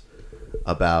students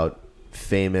about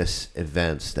famous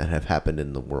events that have happened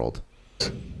in the world.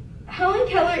 Helen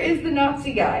Keller is the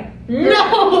Nazi guy.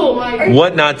 No!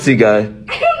 What Nazi guy? I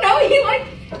don't know.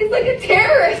 He's like a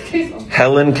terrorist.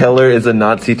 Helen Keller is a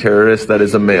Nazi terrorist that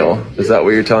is a male. Is that what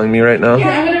you're telling me right now?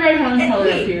 Yeah, I'm gonna write Helen Keller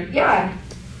up here. Yeah.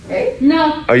 Right?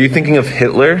 No. Are you thinking of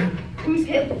Hitler? Who's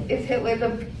Hitler?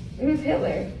 Who's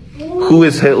Hitler? Who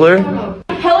is Hitler?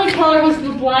 Helen Keller was the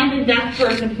blind and deaf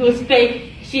person who was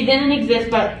fake. She didn't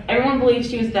exist, but everyone believes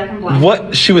she was deaf and blind.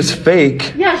 What? She was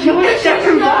fake? Yeah, she was deaf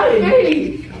and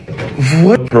blind.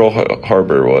 What Pearl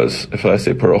Harbor was, if I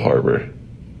say Pearl Harbor.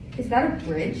 Is that a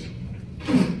bridge?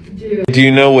 Do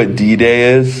you know what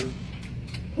D-Day is?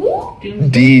 Who?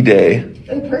 D-Day.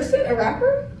 A person? A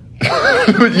rapper?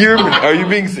 Are you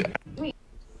being...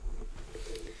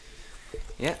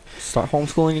 Yeah. Start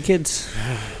homeschooling your kids.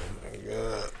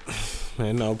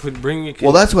 Man, no, bring your kids.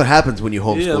 Well, that's what happens when you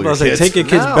homeschool Yeah, I was your about to say, kids. take your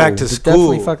kids No, back to it school.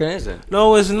 definitely fucking isn't.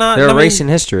 No, it's not. They're I mean, erasing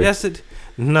history. Yes, it.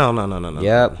 No.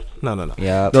 Yep. No. Yep.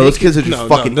 No, those kids are just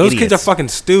fucking Those idiots. kids are fucking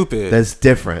stupid. That's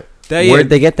different. Where'd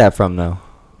they get that from, though?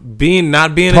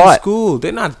 Not being Taught. in school.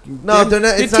 They're not. No, they're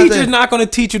not. The It's not teacher's that- not going to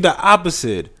teach you the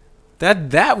opposite.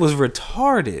 That was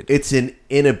retarded. It's an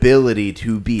inability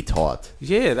to be taught.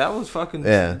 Yeah, that was fucking.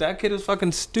 Yeah. That kid was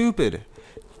fucking stupid.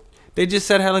 They just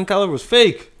said Helen Keller was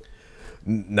fake.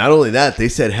 Not only that, they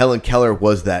said Helen Keller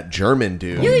was that German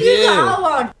dude.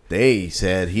 They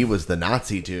said he was the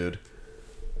Nazi dude.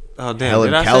 Oh damn!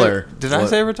 Helen Keller. Did I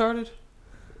say retarded?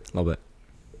 A little bit.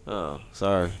 Oh,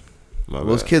 sorry. My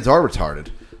Those bad. kids are retarded.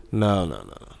 No.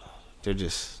 They're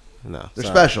just no. They're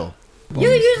sorry. special.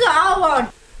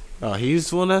 Oh, he's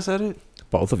the one that said it.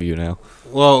 Both of you now.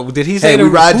 Well, did he say Hey, it? we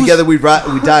ride together. We die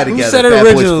together. Who said it Bad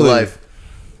boys for originally? life.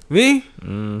 Me?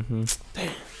 Mm-hmm.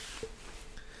 Damn.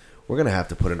 We're gonna have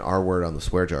to put an R word on the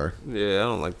swear jar. Yeah, I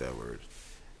don't like that word.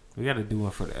 We got to do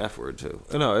one for the F word too.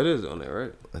 No, it is on there,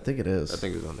 right? I think it is. I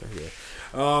think it's on there.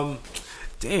 Yeah.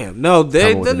 Damn. No,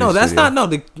 that's not.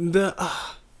 No,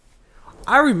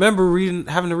 I remember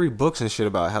having to read books and shit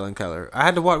about Helen Keller.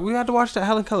 We had to watch that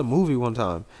Helen Keller movie one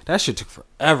time. That shit took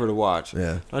forever to watch.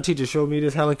 Yeah. My teacher showed me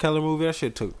this Helen Keller movie. That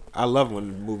shit took. I love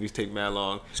when movies take mad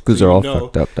long. Schools are all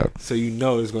fucked up, though. So you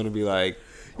know it's going to be like.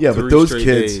 Yeah, 3 but those straight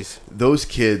kids, days.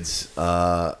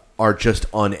 are just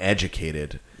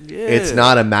uneducated. Yeah. It's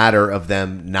not a matter of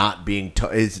them not being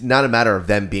taught. It's not a matter of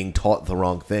them being taught the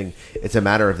wrong thing. It's a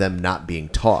matter of them not being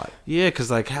taught. Yeah, because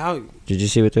like how. Did you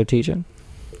see what they're teaching?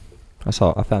 I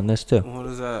found this too. What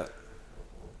is that?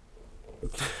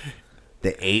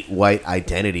 The 8 white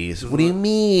identities. What do you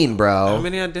mean, bro? How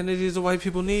many identities do white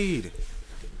people need?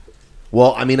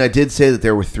 Well, I mean, I did say that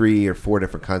there were 3 or 4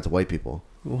 different kinds of white people.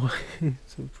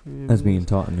 That's being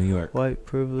taught in New York. White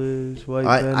privilege, white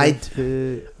I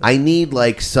benefit. need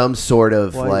like some sort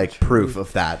of White like truth. proof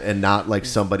of that, and not like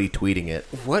somebody tweeting it.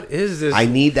 What is this? I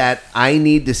need that. I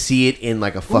need to see it in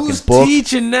like a fucking Who's book.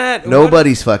 teaching that?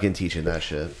 Nobody's fucking teaching that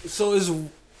shit. So is.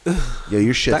 Yo,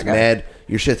 your shit's That guy. mad.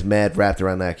 Your shit's mad wrapped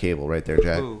around that cable right there,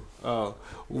 Jack. Ooh,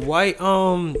 white.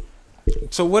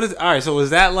 So what is? All right. So is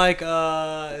that like?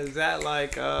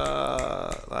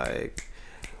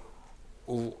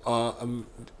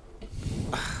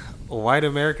 White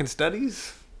American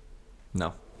studies?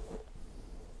 No.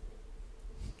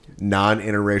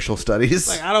 Non-interracial studies.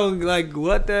 Like I don't like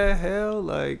what the hell.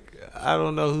 Like I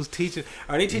don't know who's teaching.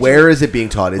 Are they teaching? Where is it being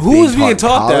taught? It's Who is being in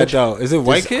taught that college? though? Is it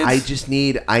white kids? I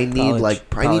need College.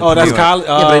 like. I need Oh, that's proof. college.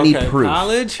 Yeah, but I need okay. proof.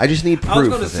 College. I just need proof. I was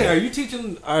going to of say, it. are you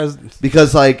teaching?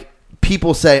 Because like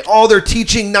people say, "Oh, they're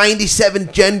teaching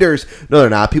 97 genders." No, they're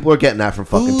not. People are getting that from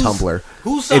fucking Tumblr.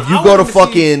 If you go to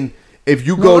fucking, if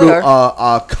you go to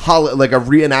a college, like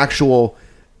an actual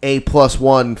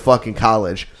A+1 fucking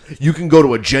college, you can go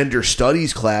to a gender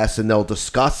studies class and they'll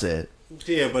discuss it.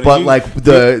 Yeah, but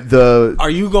are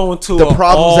you going to the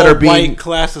problems that are being white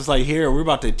classes like here? We're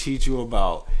about to teach you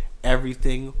about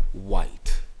everything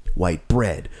white. White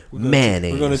bread,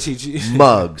 mayonnaise. We're going to teach you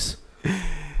mugs.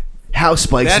 How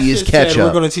spicy is ketchup?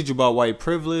 We're going to teach you about white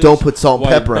privilege. Don't put salt and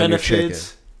white pepper on your chicken.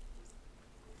 benefits,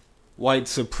 White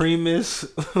supremacists.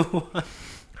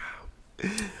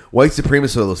 White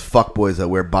supremacists are those fuckboys that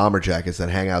wear bomber jackets that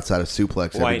hang outside of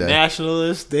Suplex every White day.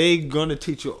 nationalists. They going to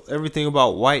teach you everything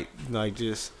about white. Like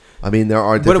just. I mean, there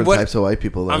are different types of white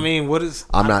people. Though. I mean, what is?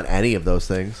 I'm not any of those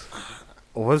things.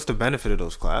 What's the benefit of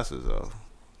those classes, though?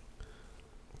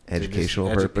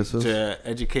 Educational purposes? To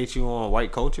educate you on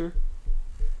white culture?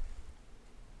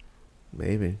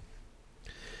 Maybe.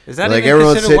 Is that like even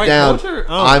everyone considered sit white down? culture?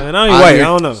 Oh, man, I ain't white. I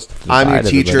don't know. I'm your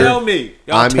teacher. Tell me.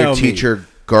 I'm your teacher,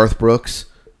 Garth Brooks.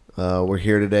 We're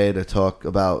here today to talk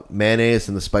about mayonnaise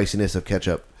and the spiciness of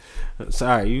ketchup.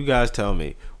 Sorry, you guys tell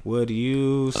me. Would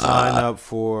you sign up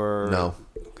for? No.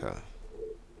 Okay.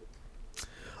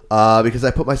 Because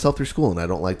I put myself through school and I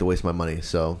don't like to waste my money.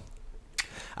 So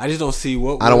I just don't see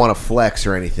what. I don't want to flex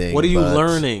or anything. What are you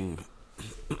learning?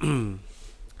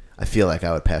 I feel like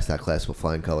I would pass that class with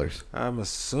flying colors. I'm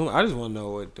assuming. I just want to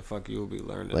know what the fuck you will be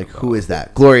learning. Like, about. who is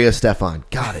that? Gloria Stefan.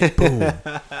 Got it. Boom.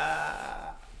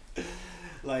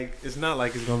 Like, it's not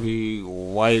like it's gonna be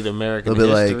white American It'll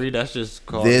be history. like, That's just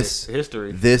called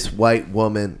history. This white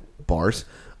woman bars.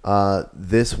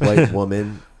 This white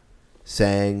woman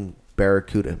sang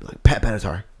Barracuda. Like Pat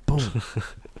Benatar. Boom.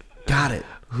 Got it.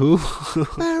 Who?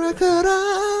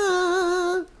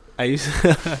 Barracuda. I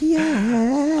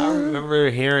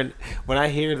remember hearing when I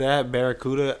hear that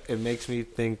Barracuda, it makes me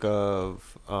think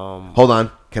of. Hold on.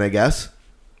 Can I guess?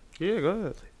 Yeah, go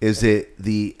ahead. Is it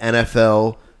the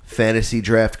NFL fantasy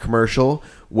draft commercial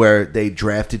where they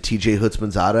drafted TJ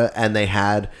Houshmandzadeh and they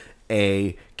had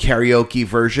a karaoke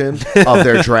version of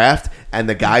their draft and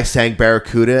the guy sang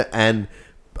Barracuda and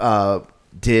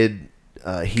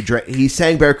he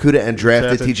sang Barracuda and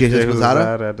drafted TJ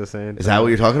Houshmandzadeh at the same time. Is that what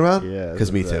you're talking about? Yeah,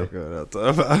 because me too.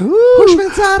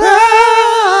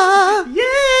 Houshmandzadeh.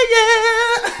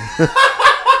 Yeah.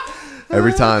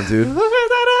 Every time, dude.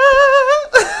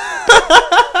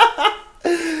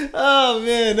 Oh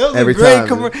man, that was Every a great time,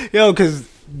 commercial. Yo, because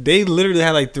they literally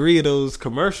had like 3 of those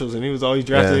commercials, and he was always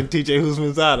drafting TJ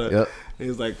Houshmandzadeh. Yep. He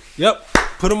was like, "Yep,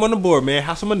 put him on the board, man.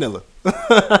 House of Manila."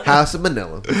 House of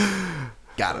Manila.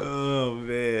 Got it. Oh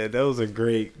man, that was a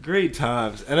great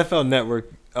times. NFL Network.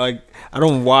 Like, I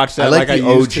don't watch that I like I the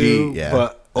used OG, to, yeah.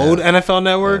 but old NFL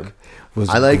Network was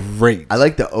great. I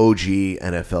like the OG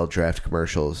NFL draft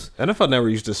commercials. NFL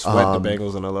Network used to sweat the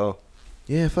Bengals in the low.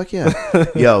 Yeah, fuck yeah.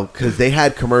 Yo, because they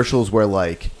had commercials where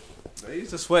like they used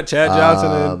to sweat Chad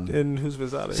Johnson and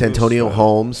Houshmandzadeh. Santonio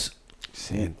Holmes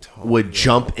would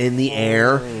jump in the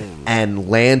air and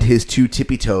land his 2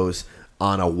 tippy toes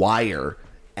on a wire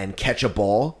and catch a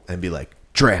ball and be like,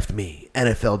 "Draft me,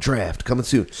 NFL draft coming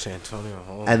soon." Santonio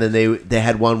Holmes. And then they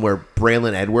had one where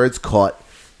Braylon Edwards caught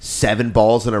 7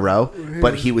 balls in a row,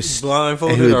 but he was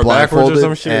blindfolded, and he was or backwards or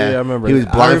some shit. Yeah, I remember He was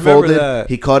that. I remember blindfolded. that.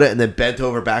 He caught it and then bent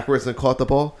over backwards and caught the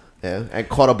ball. Yeah, and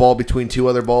caught a ball between 2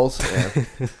 other balls. Yeah.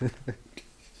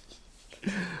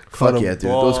 Fuck yeah, dude!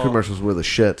 Those commercials were the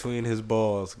shit. Between his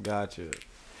balls, gotcha.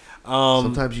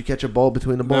 Sometimes you catch a ball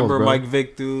between the balls. Remember bro. Mike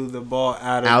Vick threw the ball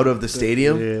out of the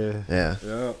stadium? Yeah.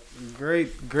 Great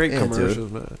Yeah,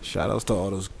 commercials, man. Shout outs to all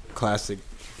those classic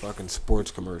fucking sports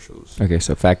commercials. Okay,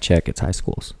 so fact check. It's high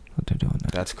schools what they're doing now.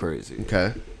 That's crazy.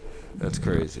 Okay. That's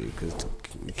crazy because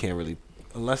you can't really,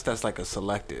 unless that's like a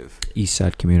selective. East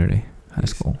Side Community High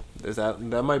School. Is that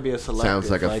might be a selective? Sounds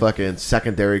like a fucking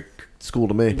secondary school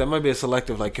to me. That might be a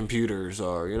selective like computers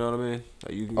or you know what I mean?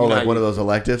 Like you like one of those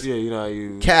electives? Yeah, you know how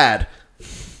you CAD. A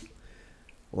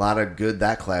lot of good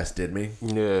that class did me.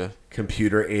 Yeah.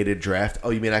 Computer aided draft. Oh,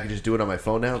 you mean I can just do it on my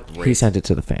phone now? Great. He sent it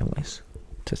to the families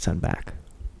to send back.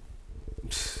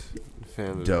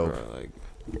 Families, Dope. bro, like,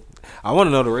 I want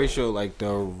to know the ratio, like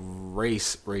the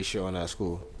race ratio in that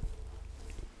school.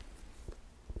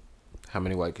 How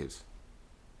many white kids?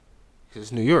 Because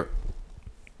it's New York.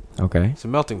 Okay. It's a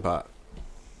melting pot.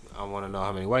 I want to know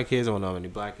how many white kids. I want to know how many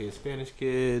black kids, Spanish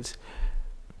kids.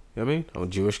 You know what I mean? I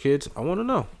want Jewish kids. I want to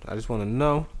know. I just want to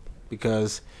know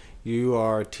because you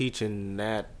are teaching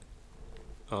that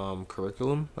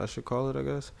curriculum, I should call it, I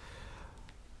guess.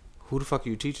 Who the fuck are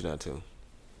you teaching that to?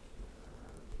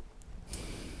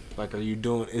 Like, are you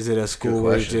doing? Is it a school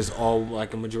where it's just all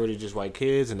like a majority just white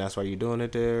kids, and that's why you're doing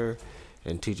it there,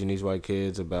 and teaching these white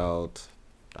kids about?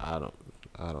 I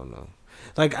don't know.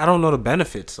 Like, I don't know the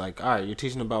benefits. Like, all right, you're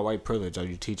teaching about white privilege. Are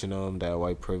you teaching them that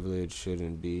white privilege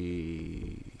shouldn't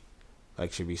be,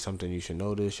 like, should be something you should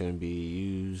notice, shouldn't be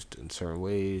used in certain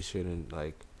ways, shouldn't,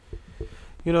 like,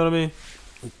 you know what I mean?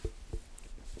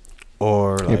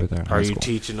 Or, like, are you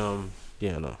teaching them,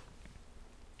 yeah, no.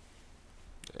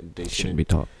 They shouldn't be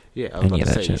taught. Yeah, I was about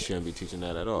to say you shouldn't be teaching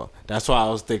that at all. That's why I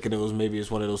was thinking maybe it's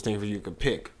one of those things where you could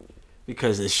pick.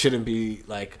 Because it shouldn't be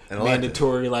like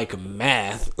mandatory like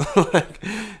math. Like,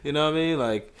 you know what I mean?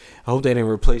 Like, I hope they didn't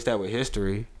replace that with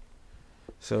history.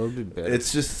 So it'd be better.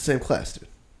 It's just the same class, dude.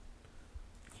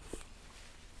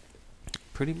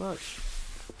 Pretty much.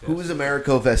 Who is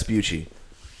Americo Vespucci?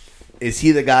 Is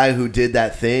he the guy who did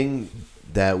that thing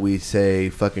that we say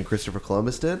fucking Christopher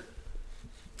Columbus did?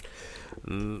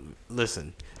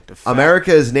 Listen.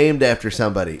 America is named after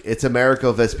somebody. It's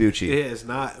Americo Vespucci. Yeah, it's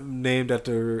not named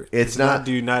after. It's not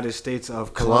the United States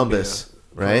of Columbus,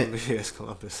 Columbia. right? Yes,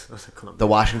 Columbus. Columbus. The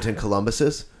Washington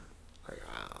Columbuses. Like,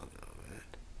 I don't know, man.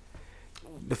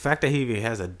 The fact that he even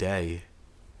has a day.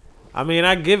 I mean,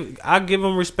 I give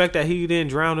him respect that he didn't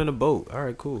drown in a boat. All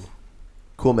right, cool.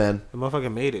 Cool, man. The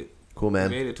motherfucker made it. Cool, man.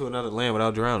 He made it to another land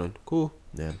without drowning. Cool.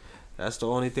 Yeah. That's the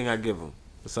only thing I give him.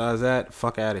 Besides that,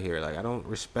 fuck out of here. Like, I don't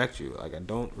respect you. Like, I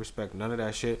don't respect none of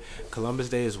that shit. Columbus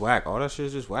Day is whack. All that shit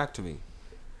is just whack to me.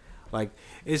 Like,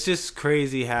 it's just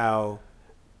crazy how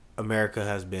America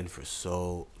has been for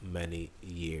so many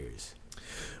years.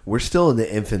 We're still in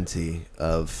the infancy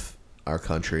of our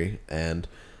country, and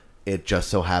it just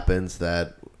so happens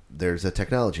that there's a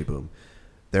technology boom.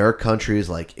 There are countries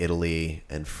like Italy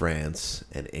and France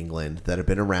and England that have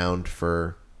been around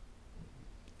for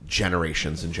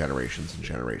generations and generations and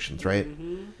generations, right?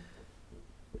 Mm-hmm.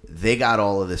 They got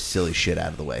all of this silly shit out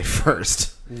of the way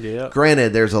first. Yeah.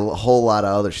 Granted, there's a whole lot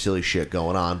of other silly shit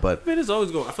going on, but I mean, I feel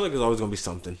like there's always going to be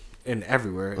something in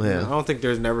everywhere. Yeah. I don't think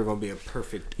there's never going to be a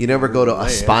perfect. You never go to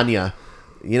España.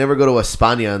 You never go to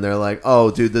España and they're like,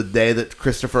 "Oh, dude, the day that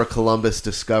Christopher Columbus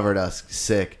discovered us,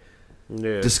 sick."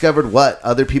 Yeah. Discovered what?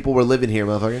 Other people were living here,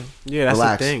 motherfucker. Yeah, that's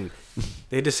Relax. the thing.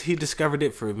 He discovered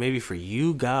it for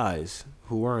you guys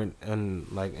who weren't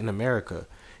in America.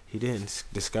 He didn't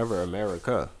discover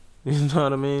America. You know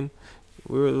what I mean?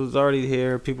 It was already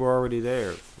here. People were already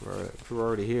there. People were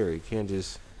already here. You can't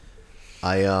just.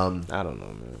 I don't know,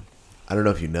 man. I don't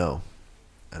know if you know,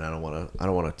 and I don't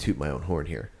want to toot my own horn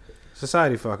here.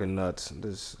 Society fucking nuts.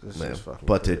 This is fucking.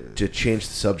 But to change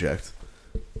the subject,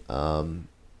 and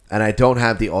I don't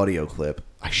have the audio clip.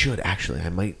 I should actually. I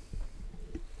might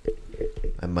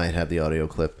have the audio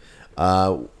clip.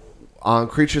 On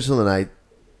Creatures of the Night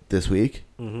this week,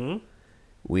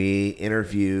 we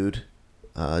interviewed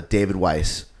David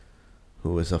Weiss,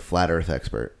 who is a flat Earth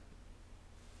expert.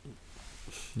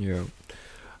 Yeah.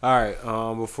 All right.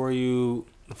 Before you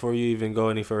even go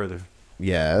any further.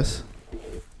 Yes.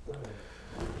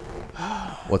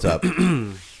 What's up?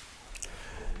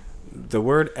 The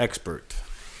word expert.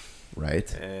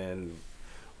 Right. And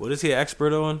what is he an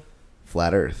expert on?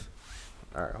 Flat Earth.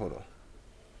 All right, hold on.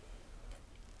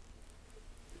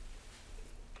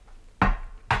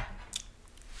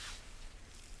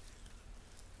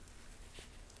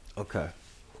 Okay.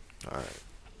 All right.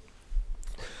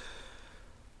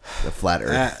 The flat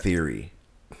Earth theory.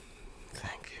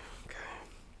 Thank you. Okay.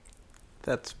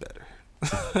 That's better.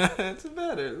 That's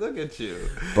better. Look at you.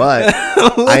 But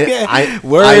I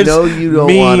know you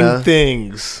don't want to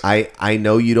things. I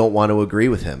know you don't want to agree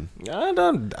with him. I'm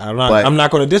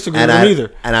not going to disagree with him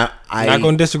either. And I'm not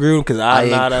going to disagree with him because I'm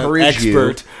not an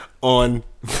expert on.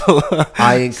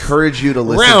 I encourage you to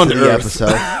listen to the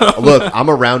episode. Look, I'm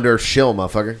a round Earth shill,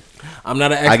 motherfucker. I'm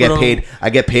not an expert. I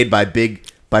get paid by big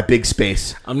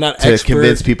space. I'm not to expert.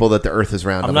 Convince people that the Earth is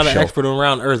round. I'm not an expert on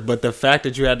round Earth, but the fact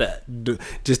that you had to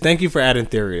just thank you for adding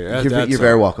theory. You're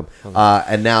very welcome.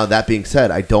 And now that being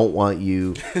said, I don't want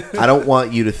you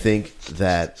to think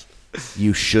that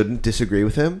you shouldn't disagree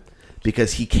with him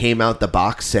because he came out the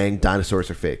box saying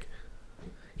dinosaurs are fake.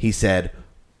 He said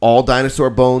all dinosaur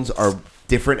bones are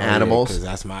different animals.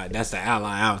 Yeah, that's the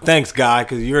ally. Thanks, guy,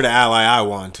 because you're the ally I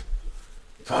want.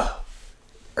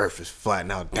 Earth is flat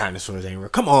now. Dinosaurs ain't real.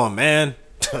 Come on, man.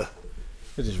 It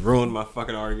just ruined my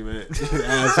fucking argument. You're probably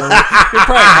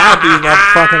happy he's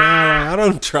my fucking ally. I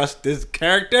don't trust this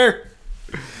character.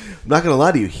 I'm not gonna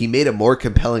lie to you. He made a more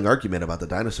compelling argument about the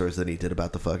dinosaurs than he did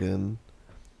about the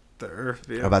Earth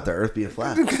being about the Earth being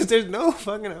flat. Because there's no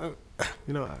fucking. All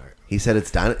right. He said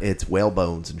it's whale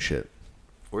bones and shit.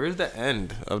 Where's the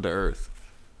end of the Earth?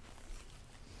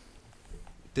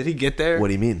 Did he get there? What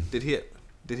do you mean? Did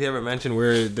he ever mention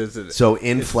where does it? So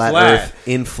in flat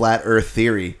Earth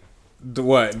theory,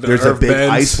 there's a big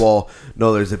ice wall.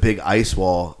 No, there's a big ice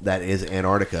wall that is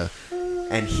Antarctica,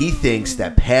 and he thinks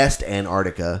that past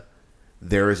Antarctica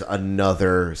there is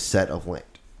another set of land.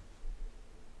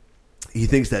 He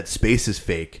thinks that space is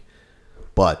fake,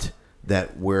 but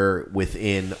that we're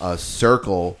within a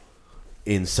circle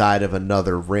inside of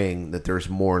another ring, that there's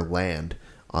more land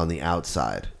on the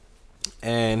outside.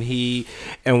 And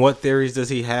what theories does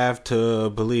he have to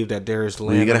believe that there is land?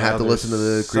 Well, you're going to have to on the listen to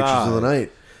the Creatures side? of the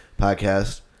Night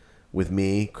podcast with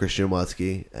me, Christian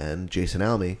Watsky, and Jason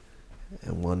Alme,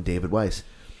 and one David Weiss.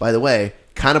 By the way,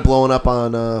 kind of blowing up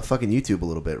on fucking YouTube a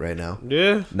little bit right now.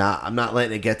 Yeah. Nah, I'm not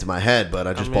letting it get to my head, but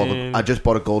I just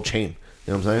bought a gold chain.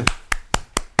 You know what I'm saying?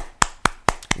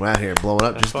 We're out here blowing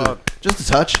up just a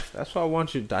touch. That's why I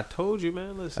want you. I told you,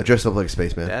 man. Listen, I dressed up like a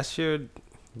spaceman. That's your.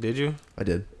 Did you? I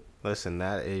did. Listen,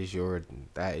 that is your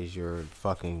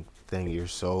fucking thing. You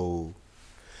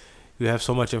have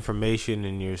so much information,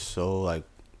 and you're so like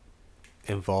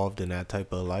involved in that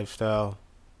type of lifestyle.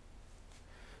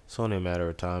 It's only a matter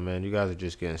of time, man. You guys are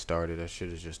just getting started. That shit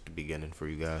is just the beginning for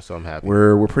you guys. So I'm happy.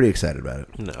 We're pretty excited about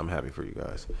it. No, I'm happy for you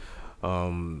guys.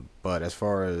 But as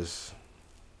far as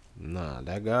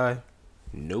that guy,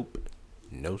 nope,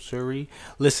 no siree.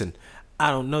 Listen, I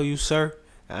don't know you, sir.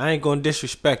 I ain't gonna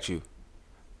disrespect you,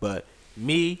 but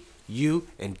me, you,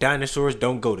 and dinosaurs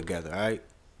don't go together. All right,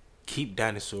 keep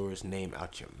dinosaurs' name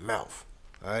out your mouth.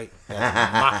 All right,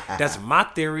 that's my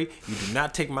theory. You do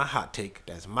not take my hot take.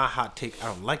 That's my hot take. I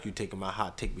don't like you taking my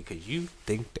hot take because you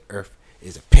think the Earth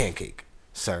is a pancake,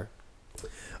 sir.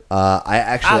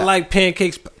 I like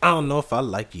pancakes, but I don't know if I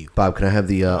like you. Bob, can I have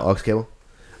the aux cable?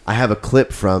 I have a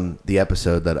clip from the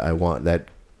episode that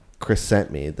Chris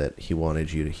sent me that he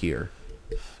wanted you to hear.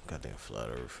 Goddamn flat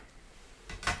Earth.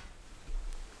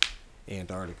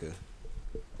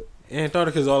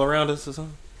 Antarctica's all around us or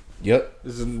something? Yep.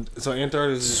 So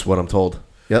Antarctica That's what I'm told.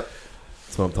 Yep.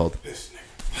 That's what I'm told.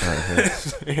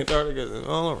 Antarctica is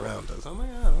all around us. I'm like,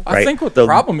 I don't know. I think what the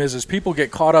problem is people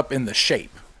get caught up in the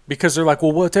shape. Because they're like,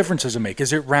 well, what difference does it make?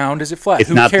 Is it round? Is it flat? It's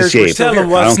Who not the cares? shape. Tell them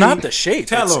what. It's not the shape.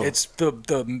 Tell 'em. It's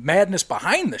the madness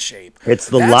behind the shape. It's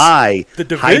the That's lie the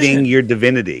division. hiding your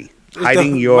divinity,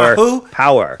 hiding your who?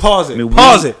 power. Pause it. I mean,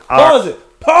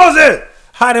 Pause it.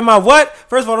 Hiding my what?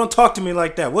 First of all, don't talk to me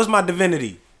like that. What's my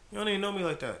divinity? You don't even know me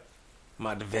like that.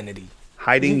 My divinity.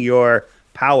 Hiding your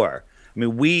power. I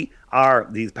mean, we are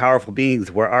these powerful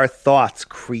beings where our thoughts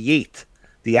create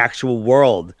the actual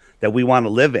world that we want to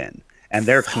live in, and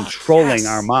they're controlling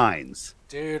our minds.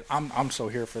 Dude, I'm so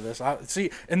here for this. See,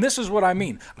 and this is what I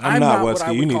mean. I'm not what I Wetsky.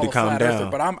 would You need call to a calm flat down. earther,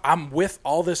 but I'm with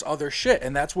all this other shit,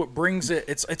 and that's what brings it.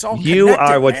 It's all You connected,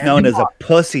 are what's man. known as a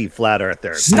pussy flat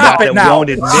earther. Stop that it now. Won't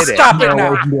admit Stop it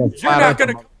now. You're You're not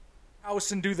gonna come to my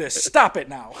house and do this. Stop it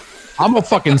now. I'm gonna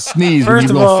fucking sneeze First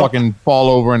and of you're gonna all- fucking fall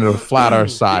over into the flat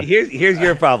earth side. Here's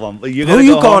your problem. You're Who gonna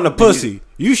you go calling a home- pussy?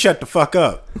 You shut the fuck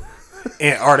up.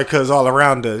 Antarctica's all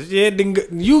around us. Yeah, then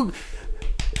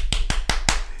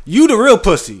you the real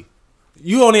pussy.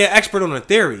 You only an expert on a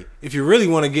theory. If you really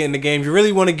want to get in the game, you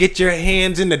really want to get your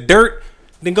hands in the dirt,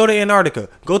 then go to Antarctica.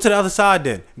 Go to the other side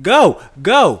then. Go.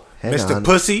 Hang Mr. on.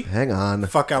 Pussy. Hang on.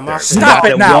 Fuck out my face. Stop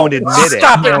it now. won't admit it.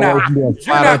 Stop it now.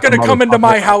 You're not gonna come into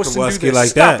my house and do Wetsky this. like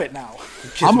Stop that. it now.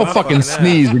 I'm gonna fucking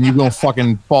sneeze and you're gonna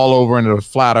fucking fall over into the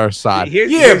flat earth side.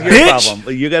 Here's Yeah, your bitch.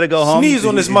 problem. You gotta go home. Sneeze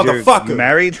on this You're motherfucker.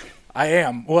 Married? I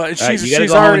am. Well, All right, she's you gotta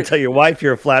she's go home already. and tell your wife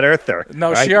you're a flat earther.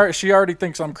 No, right? she already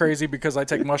thinks I'm crazy because I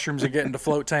take mushrooms and get into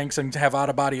float tanks and have out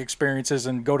of body experiences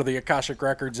and go to the Akashic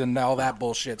Records and all that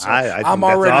bullshit. So I think I'm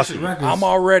that's already awesome. I'm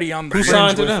already on the Who fringe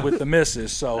signed to them? with the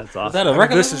missus. So That's awesome. Is that a I mean,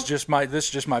 record this label? is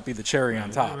just might be the cherry on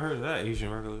I top. never heard of that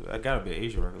Asian record label. I gotta be an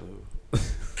Asian record label.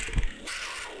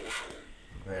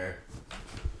 There.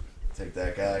 Take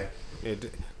that guy.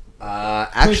 It-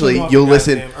 Actually, him off you'll the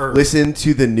goddamn earth. listen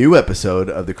to the new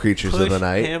episode of the Creatures of the Push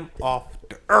Night him off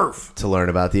the earth. to learn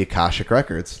about the Akashic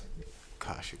Records.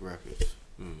 Akashic Records.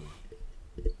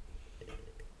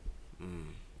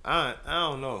 I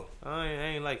don't know. I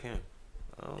ain't like him.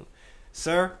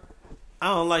 Sir,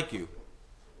 I don't like you.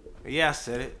 Yeah, I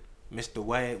said it. Mr.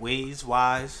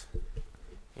 Wise.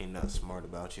 Ain't nothing smart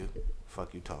about you.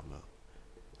 Fuck you talking about.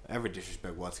 Ever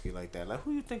disrespect Watsky like that? Like,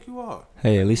 who you think you are?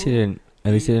 Hey, at least he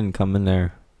didn't come in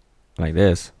there like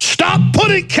this. Stop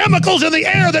putting chemicals in the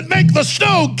air that make the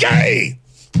snow gay!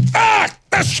 Ah!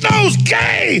 The snow's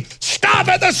gay! Stop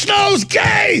it! The snow's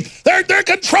gay! They're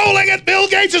controlling it! Bill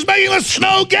Gates is making the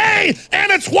snow gay!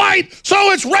 And it's white, so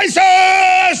it's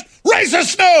racist!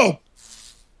 Racist snow!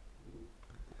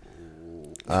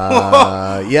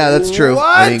 Yeah, that's true.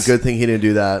 What? I mean, good thing he didn't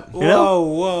do that.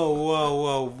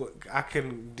 Whoa.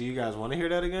 Do you guys want to hear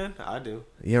that again? I do.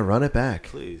 Yeah, run it back.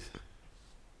 Please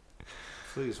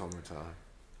one more time.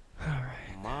 All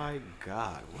right. My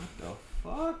God, what the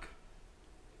fuck?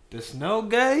 The snow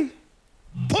gay?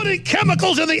 Putting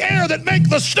chemicals in the air that make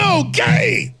the snow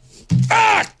gay.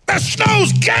 The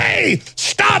snow's gay.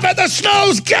 Stop it. The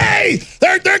snow's gay.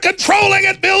 They're controlling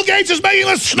it. Bill Gates is making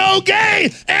the snow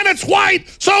gay, and it's white,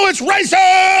 so it's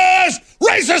racist.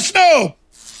 Racist snow.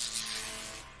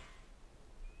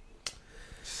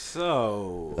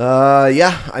 So.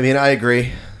 Yeah. I mean, I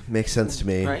agree. Makes sense to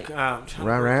me. Right. I'm trying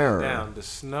to break this down. The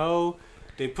snow.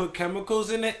 They put chemicals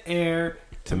in the air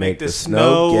to make the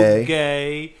snow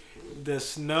gay. The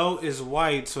snow is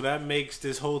white, so that makes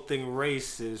this whole thing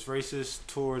racist. Racist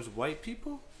towards white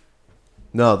people?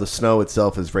 No, the snow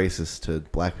itself is racist to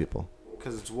black people.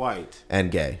 Because it's white.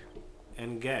 And gay.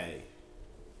 Okay.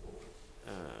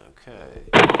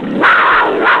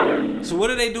 So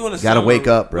what are they doing? Gotta wake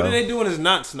up, bro. What are they doing? Is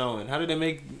not snowing. How did they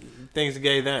make things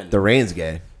gay then? The rain's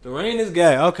gay. The rain is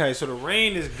gay. Okay, so the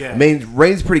rain is gay. I mean,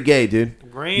 rain's pretty gay, dude.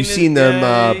 You've seen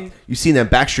them. You've seen them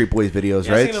Backstreet Boys videos,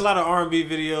 right? I've seen a lot of R&B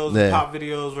videos, pop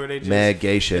videos where they just mad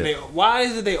gay shit. Why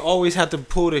is it they always have to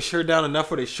pull their shirt down enough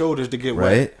for their shoulders to get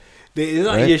right? wet?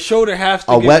 Right? Your shoulder has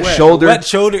to get wet. Shoulder, a wet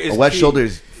shoulder is a wet key. Shoulder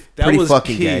is pretty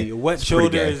fucking key. gay. A wet it's shoulder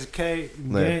gay. is gay.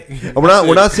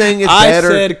 We're not saying it's bad. I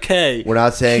said K. We're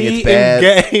not saying key it's bad.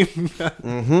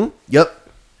 Gay. Yep.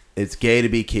 It's gay to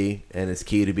be key, and it's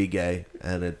key to be gay,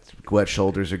 and it's wet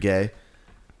shoulders are gay,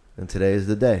 and today is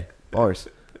the day. Bars.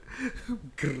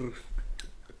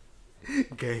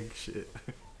 Gang shit.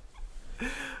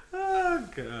 Oh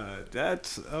God,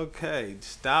 that's okay.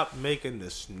 Stop making the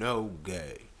snow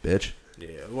gay, bitch.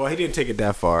 Yeah. Well, he didn't take it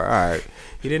that far. All right,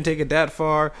 he didn't take it that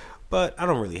far, but I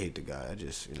don't really hate the guy. I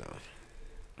just,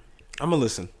 I'm gonna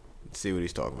listen, and see what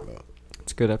he's talking about.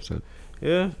 It's a good episode.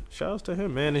 Yeah. Shouts to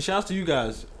him, man, and shouts to you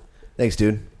guys. Thanks,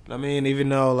 dude. I mean, even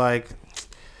though I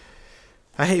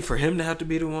hate for him to have to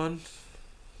be the one.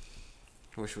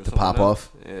 Wish it was to pop else. off.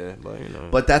 Yeah,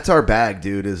 but But that's our bag,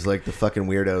 dude. Is like the fucking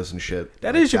weirdos and shit.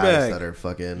 That is your bag. That are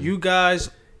fucking. You guys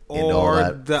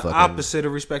are the opposite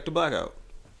of Respect the Blackout.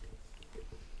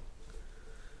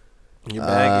 Your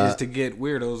bag is to get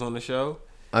weirdos on the show.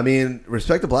 I mean,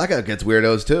 Respect the Blackout gets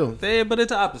weirdos too. But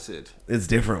it's opposite. It's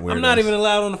different weirdos. I'm not even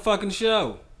allowed on the fucking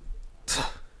show.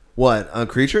 What, on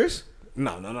Creatures?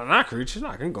 No, not Creatures.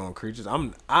 I can go on Creatures.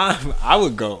 I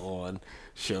would go on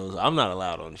shows. I'm not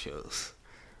allowed on shows.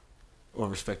 Or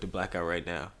Respect the Blackout right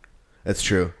now. That's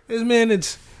true.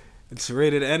 It's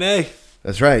rated NA.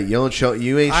 That's right. You ain't showing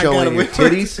your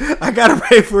titties. I gotta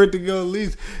wait for it to go at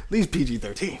least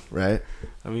PG-13. Right.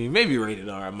 I mean, maybe rated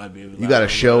R. I might be able to. You gotta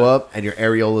show up, and your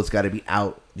areola's got to be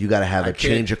out. You gotta have a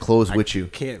change of clothes with you.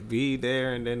 Can't be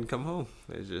there and then come home.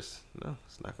 It's just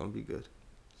it's not gonna be good.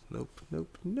 Nope.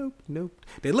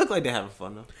 They look like they're having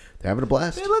fun though. They're having a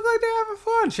blast. They look like they're having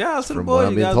fun. Shout out to the From boys. what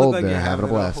I'm You being guys told, look like they're you're having a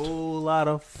blast. A whole lot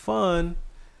of fun.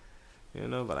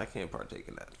 But I can't partake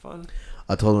in that fun.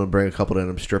 I told them to bring a couple of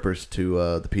them strippers to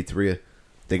the pizzeria.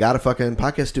 They got a fucking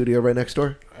podcast studio right next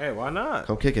door. Hey, why not?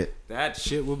 Come kick it. That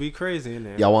shit will be crazy in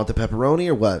there. Y'all want the pepperoni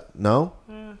or what? No?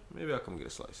 Maybe I'll come get a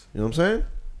slice. You know what I'm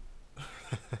saying?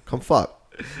 Come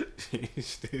fuck.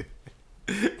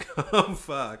 Come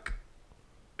fuck.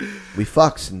 We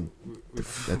fucks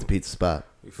at the pizza spot.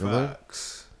 We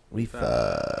fucks. We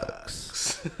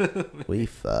fucks. We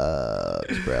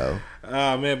fucks, bro.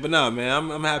 Oh man, but no,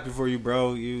 man, I'm happy for you,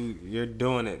 bro. You're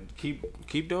doing it.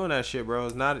 Keep doing that shit, bro.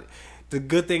 It's not. The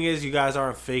good thing is you guys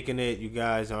aren't faking it. You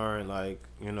guys aren't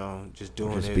just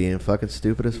doing it. Just being fucking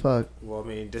stupid as fuck. Well, I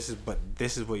mean, this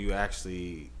is what you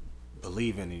actually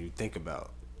believe in and you think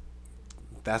about.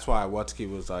 That's why Watsky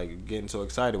was getting so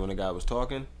excited when the guy was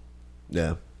talking.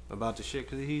 Yeah. About the shit,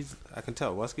 because I can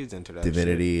tell Watsky's into that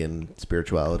divinity shit. And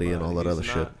spirituality and all that other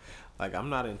shit. I'm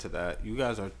not into that. You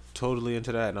guys are totally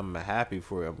into that, and I'm happy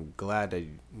for you. I'm glad that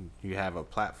you have a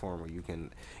platform where you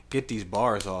can get these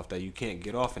bars off that you can't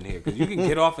get off in here. Because you can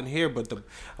get off in here, but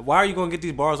why are you going to get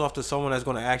these bars off to someone that's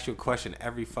going to ask you a question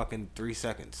every fucking 3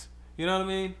 seconds? You know what I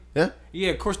mean? Yeah. Yeah,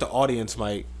 of course the audience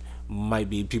might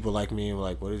be people like me and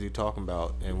what is he talking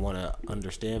about, and want to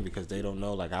understand because they don't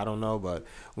know, I don't know. But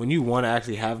when you want to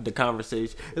actually have the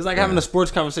conversation, it's like having a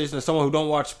sports conversation with someone who don't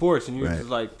watch sports, and you're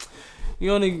just it's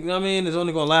only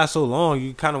going to last so long.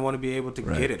 You kind of want to be able to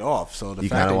get it off. So you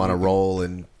kind of want to roll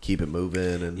and keep it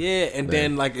moving, and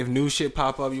then if new shit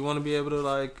pop up, you want to be able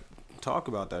to talk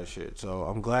about that shit. So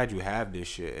I'm glad you have this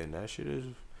shit, and that shit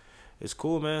it's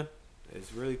cool, man.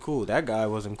 It's really cool. That guy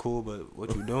wasn't cool, but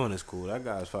what you doing is cool. That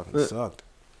guy's fucking sucked.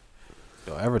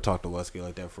 Don't ever talk to Wesky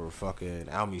like that for a fucking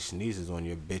Almy sneezes on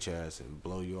your bitch ass and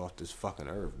blow you off this fucking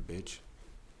earth, bitch.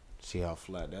 See how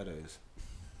flat that is.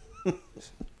 But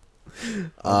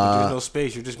there's no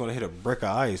space. You're just gonna hit a brick of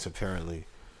ice apparently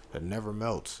that never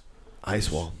melts.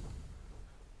 Ice wall.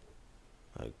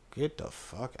 Like, get the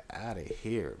fuck out of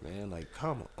here, man. Like,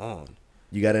 come on.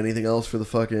 You got anything else for the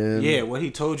fucking? Yeah, what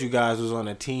he told you guys was on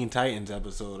a Teen Titans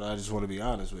episode. I just want to be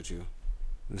honest with you.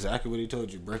 Exactly what he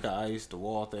told you. Brick of ice, the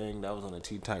wall thing. That was on a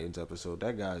Teen Titans episode.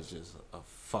 That guy's just a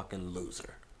fucking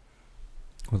loser.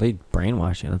 Well, they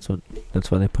brainwash you. That's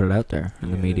why they put it out there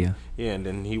in the media. Yeah, and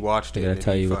then he watched They it. gotta and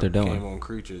tell he you what they're fucking doing. Came on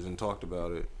Creatures and talked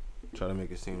about it. Try to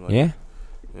make it seem like Yeah.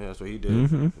 Yeah, that's what he did.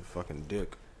 Mhm. A fucking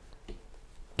dick.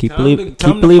 Keep Tell him believing to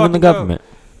the fuck up. government.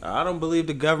 I don't believe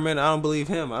the government. I don't believe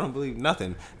him. I don't believe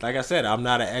nothing. Like I said, I'm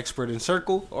not an expert in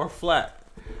circle or flat.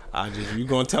 You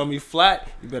gonna tell me flat?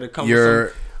 You better come. You're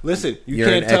with some, listen. You're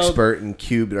can't an tell, expert in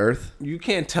cubed Earth. You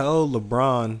can't tell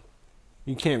LeBron.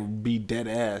 You can't be dead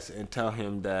ass and tell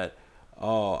him that.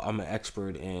 Oh, I'm an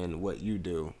expert in what you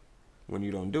do, when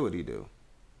you don't do what he do.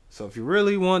 So if you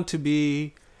really want to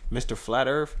be Mr. Flat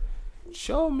Earth,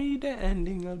 show me the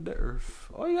ending of the Earth.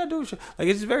 All you gotta do is show, like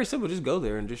it's very simple. Just go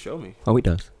there and just show me. Oh, he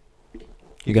does.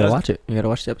 You gotta watch it. You gotta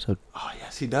watch the episode. Oh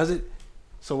yes, he does it.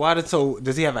 So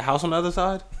does he have a house on the other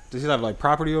side? Does he have like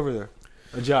property over there?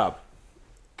 A job?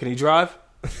 Can he drive?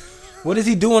 What does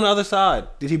he do on the other side?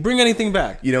 Did he bring anything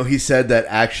back? You know, he said that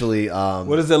actually.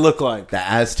 What does it look like? The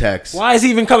Aztecs. Why is he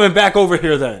even coming back over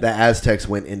here then? The Aztecs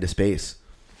went into space,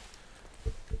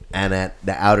 and at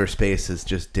the outer space is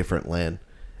just different land,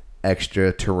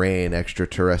 extra terrain,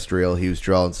 extraterrestrial. He was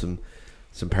drawing some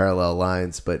parallel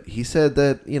lines, but he said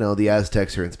that the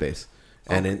Aztecs are in space,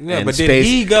 and but space, did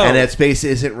he go? And that space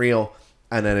isn't real,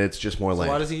 and then it's just more So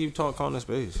land. why does he keep calling it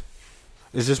space?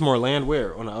 Is this more land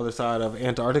where? On the other side of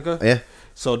Antarctica? Yeah.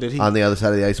 So did he on the other side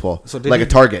of the ice wall? So did like he- a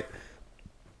target.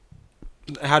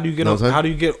 How do you get Know what I'm saying? how do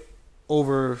you get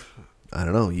over I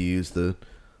don't know. You use the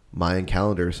Mayan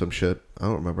calendar or some shit. I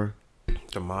don't remember.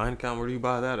 the Mayan calendar? Where do you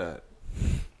buy that at?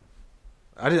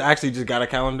 I actually just got a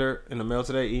calendar in the mail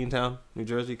today, Eatontown, New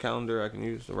Jersey calendar I can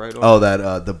use to write on. Oh,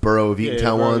 that the Borough of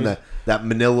Eatontown Borough. one, that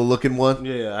Manila looking one.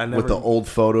 Yeah, I never with the old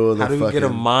photo of the How do you get a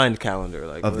fucking- mind calendar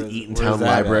like of the where's Eatontown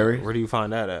that at? Library? Where do you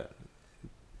find that at?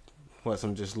 What,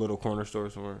 some just little corner store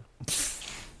somewhere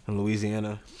in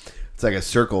Louisiana? It's like a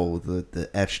circle with the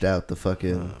etched out the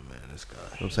fucking. Oh man, this guy.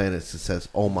 I'm saying it says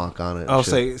Olmec on it. and Oh,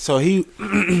 shit. so he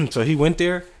so he went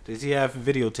there. Does he have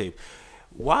videotape?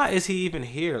 Why is he even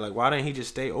here? Like, why didn't he just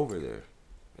stay over there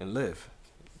and live?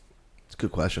 It's a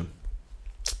good question.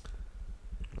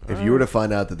 If you were to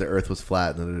find out that the Earth was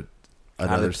flat and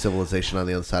another civilization on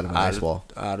the other side of an ice wall,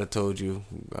 I'd have told you.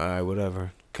 All right,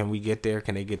 whatever. Can we get there?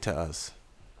 Can they get to us?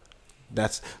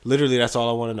 That's all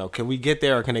I want to know. Can we get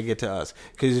there or can they get to us?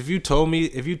 Because if you tell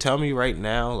me right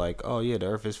now, like, oh yeah, the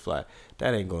Earth is flat,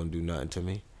 that ain't gonna do nothing to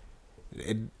me.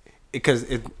 Because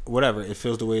it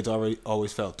feels the way it's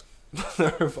always felt.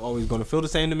 The Earth always gonna feel the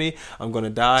same to me. I'm gonna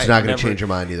die. It's not gonna change your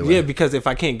mind either way. Yeah, because if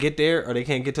I can't get there or they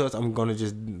can't get to us, I'm gonna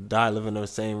just die living the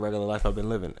same regular life I've been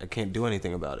living. I can't do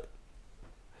anything about it.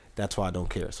 That's why I don't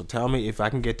care. So tell me if I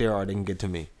can get there or they can get to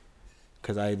me.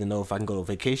 Because I either know if I can go to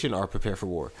vacation or prepare for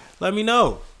war. Let me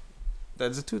know.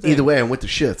 That's the two things. either way, I'm with the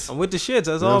shits. I'm with the shits. That's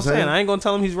You know all I'm what I'm saying. saying? I ain't gonna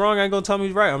tell him he's wrong. I ain't gonna tell him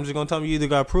he's right. I'm just gonna tell him you either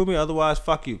gotta prove me, otherwise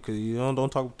fuck you. Because you don't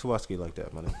talk to Wesky like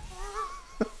that, man.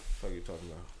 Fuck you talking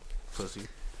about, pussy.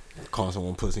 Calling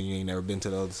someone pussy, you ain't never been to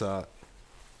the other side.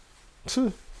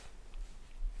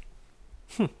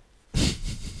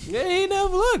 Yeah, he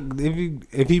never look.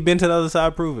 If he been to the other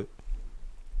side, prove it.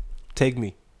 Take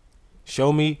me,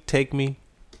 show me, take me.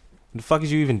 What the fuck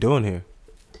is you even doing here?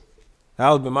 That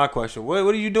would be my question. What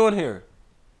are you doing here?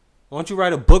 Why don't you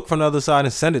write a book from the other side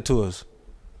and send it to us?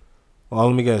 Well,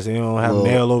 let me guess. You don't have Well-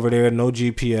 mail over there, no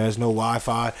GPS, no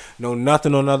Wi-Fi, no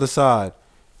nothing on the other side.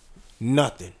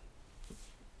 Nothing.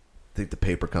 I think the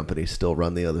paper companies still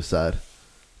run the other side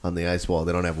on the ice wall.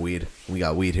 They don't have weed. We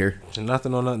got weed here. There's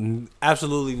nothing on the,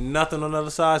 absolutely nothing on the other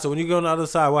side. So when you go on the other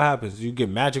side, what happens? You get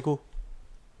magical?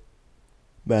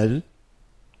 Imagine.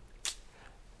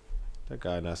 That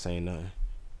guy not saying nothing.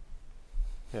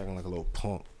 He acting like a little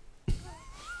punk. Go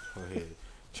ahead,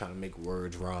 trying to make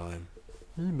words rhyme.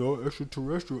 You know,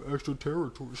 extraterrestrial,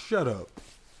 extraterritorial. Shut up.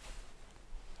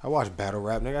 I watch battle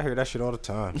rap, nigga. I hear that shit all the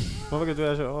time. Motherfuckers do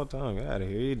that shit all the time. Get out of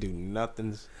here. You do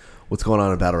nothing. What's going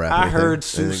on in battle rap? I Anything? heard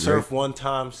Sue Anything Surf great? one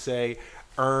time say,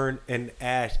 "Earn and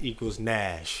Ash equals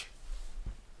Nash."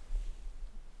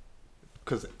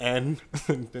 Because N,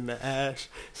 then the Ash.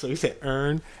 So he said,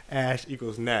 "Earn Ash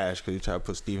equals Nash," because he tried to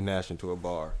put Steve Nash into a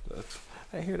bar.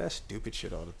 I hear that stupid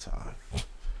shit all the time.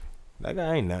 That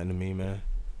guy ain't nothing to me, man.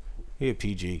 He a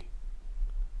PG.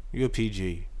 You a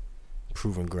PG.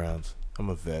 Proven grounds. I'm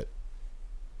a vet.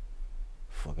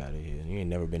 Fuck out of here. You ain't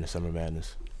never been to Summer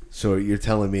Madness. So you're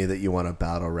telling me that you want to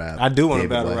battle rap? I do want to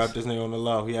David battle West? rap this nigga on the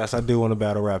low. Yes, I do want to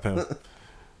battle rap him.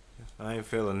 I ain't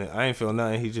feeling it. I ain't feeling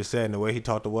nothing he just said. And the way he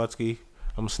talked to Wutsky,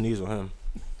 I'm going to sneeze on him.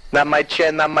 Not my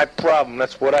chair, not my problem.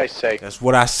 That's what I say. That's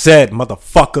what I said,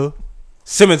 motherfucker.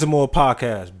 Simmons and More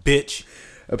podcast, bitch.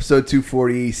 Episode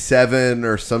 247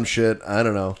 or some shit. I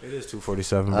don't know. It is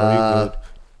 247, bro. You good.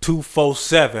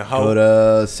 247, ho. Go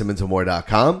to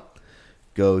simmonsandmore.com.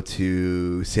 Go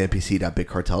to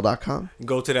sampc.bigcartel.com.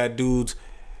 Go to that dude's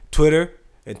Twitter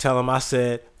and tell him I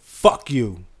said, fuck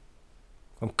you.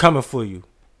 I'm coming for you.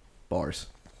 Bars.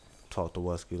 Talk to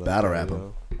Wutsky like Battle that, rap yo.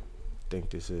 him. Think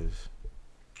this is.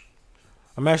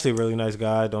 I'm actually a really nice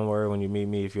guy. Don't worry when you meet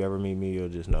me. If you ever meet me, you'll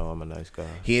just know I'm a nice guy.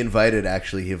 He invited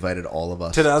all of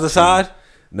us. To the other side?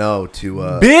 No, to...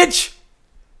 Bitch!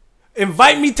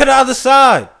 Invite me to the other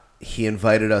side. He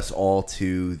invited us all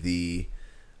to the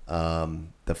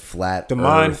flat The Earth...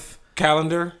 Mind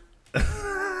calendar?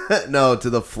 No, to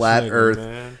the Flat Nigga, Earth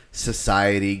man.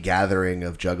 Society gathering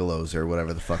of juggalos or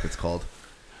whatever the fuck it's called.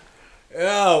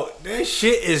 Yo, this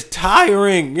shit is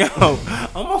tiring. Yo,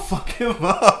 I'm gonna fuck him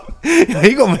up. Yo,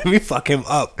 he gonna make me fuck him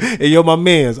up. Hey, yo, my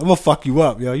mans, I'm gonna fuck you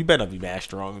up. Yo, you better be mad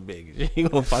strong and big. You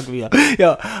gonna fuck me up.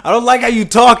 Yo, I don't like how you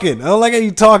talking.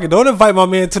 Don't invite my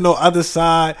man to no other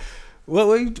side.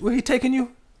 Where he taking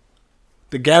you?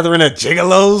 The gathering of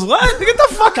gigolos? What? Get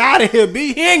the fuck out of here,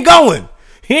 B. He ain't going.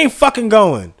 He ain't fucking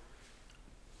going.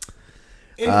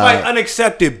 Invite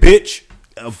unaccepted, bitch.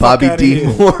 Bobby D.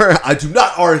 Moore. I do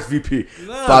not RSVP.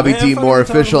 Bobby D. Moore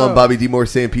official and Bobby D. Moore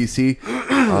Sam PC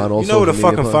on all you know where to social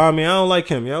media fucking find me. I don't like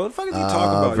him, yo. What the fuck is he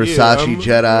talking about? Versace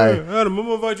Jedi. Adam, I'm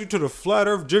gonna invite you to the Flat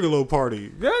Earth Gigolo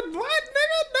party. What,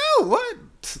 nigga? No, what?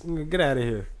 Get out of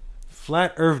here.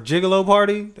 Flat Earth Gigolo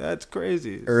party? That's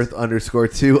crazy.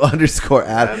 Earth_2_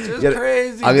 Adam. That's just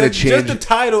crazy. I'm gonna change. Just the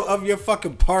title of your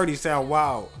fucking party sound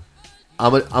wow.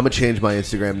 I'm gonna change my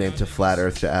Instagram name to Flat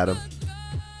Earth to Adam.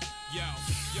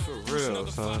 For real,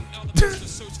 son.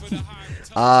 This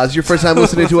is your first time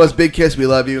listening to us. Big kiss. We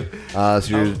love you. This is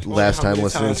your last time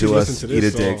listening to us. Eat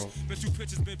a dick.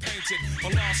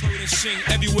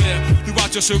 Everywhere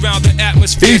throughout your surrounding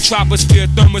atmosphere, troposphere,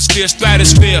 thermosphere,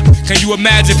 stratosphere. Can you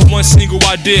imagine for one single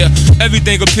idea?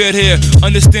 Everything appeared here.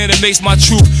 Understand it makes my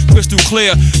truth crystal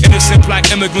clear. Innocent black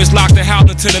immigrants locked in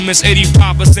housing tenements.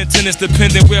 85% tenants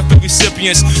dependent welfare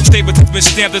recipients. Stapleton's been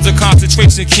stamped as a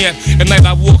concentration camp. At night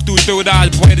I walk through third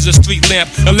eyes bright as a street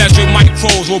lamp. Electric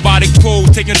micros, robotic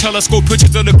probes, taking telescope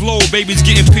pictures of the globe. Babies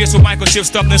getting pierced with microchips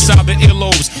stuffed inside their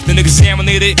earlobes. Then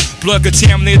examinated, blood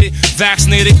contaminated,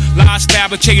 vaccinated, lies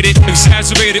fabricated,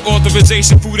 exaggerated,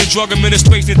 authorization, food and drug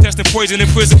administration, testing poison in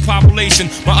prison population.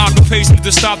 My occupation is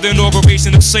to stop the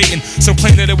inauguration of Satan. Some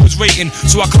claim that it was rating,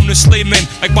 so I come to slay men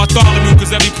like Bartholomew,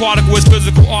 cause every particle is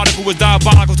physical, article was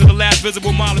diabolical to the last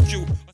visible molecule.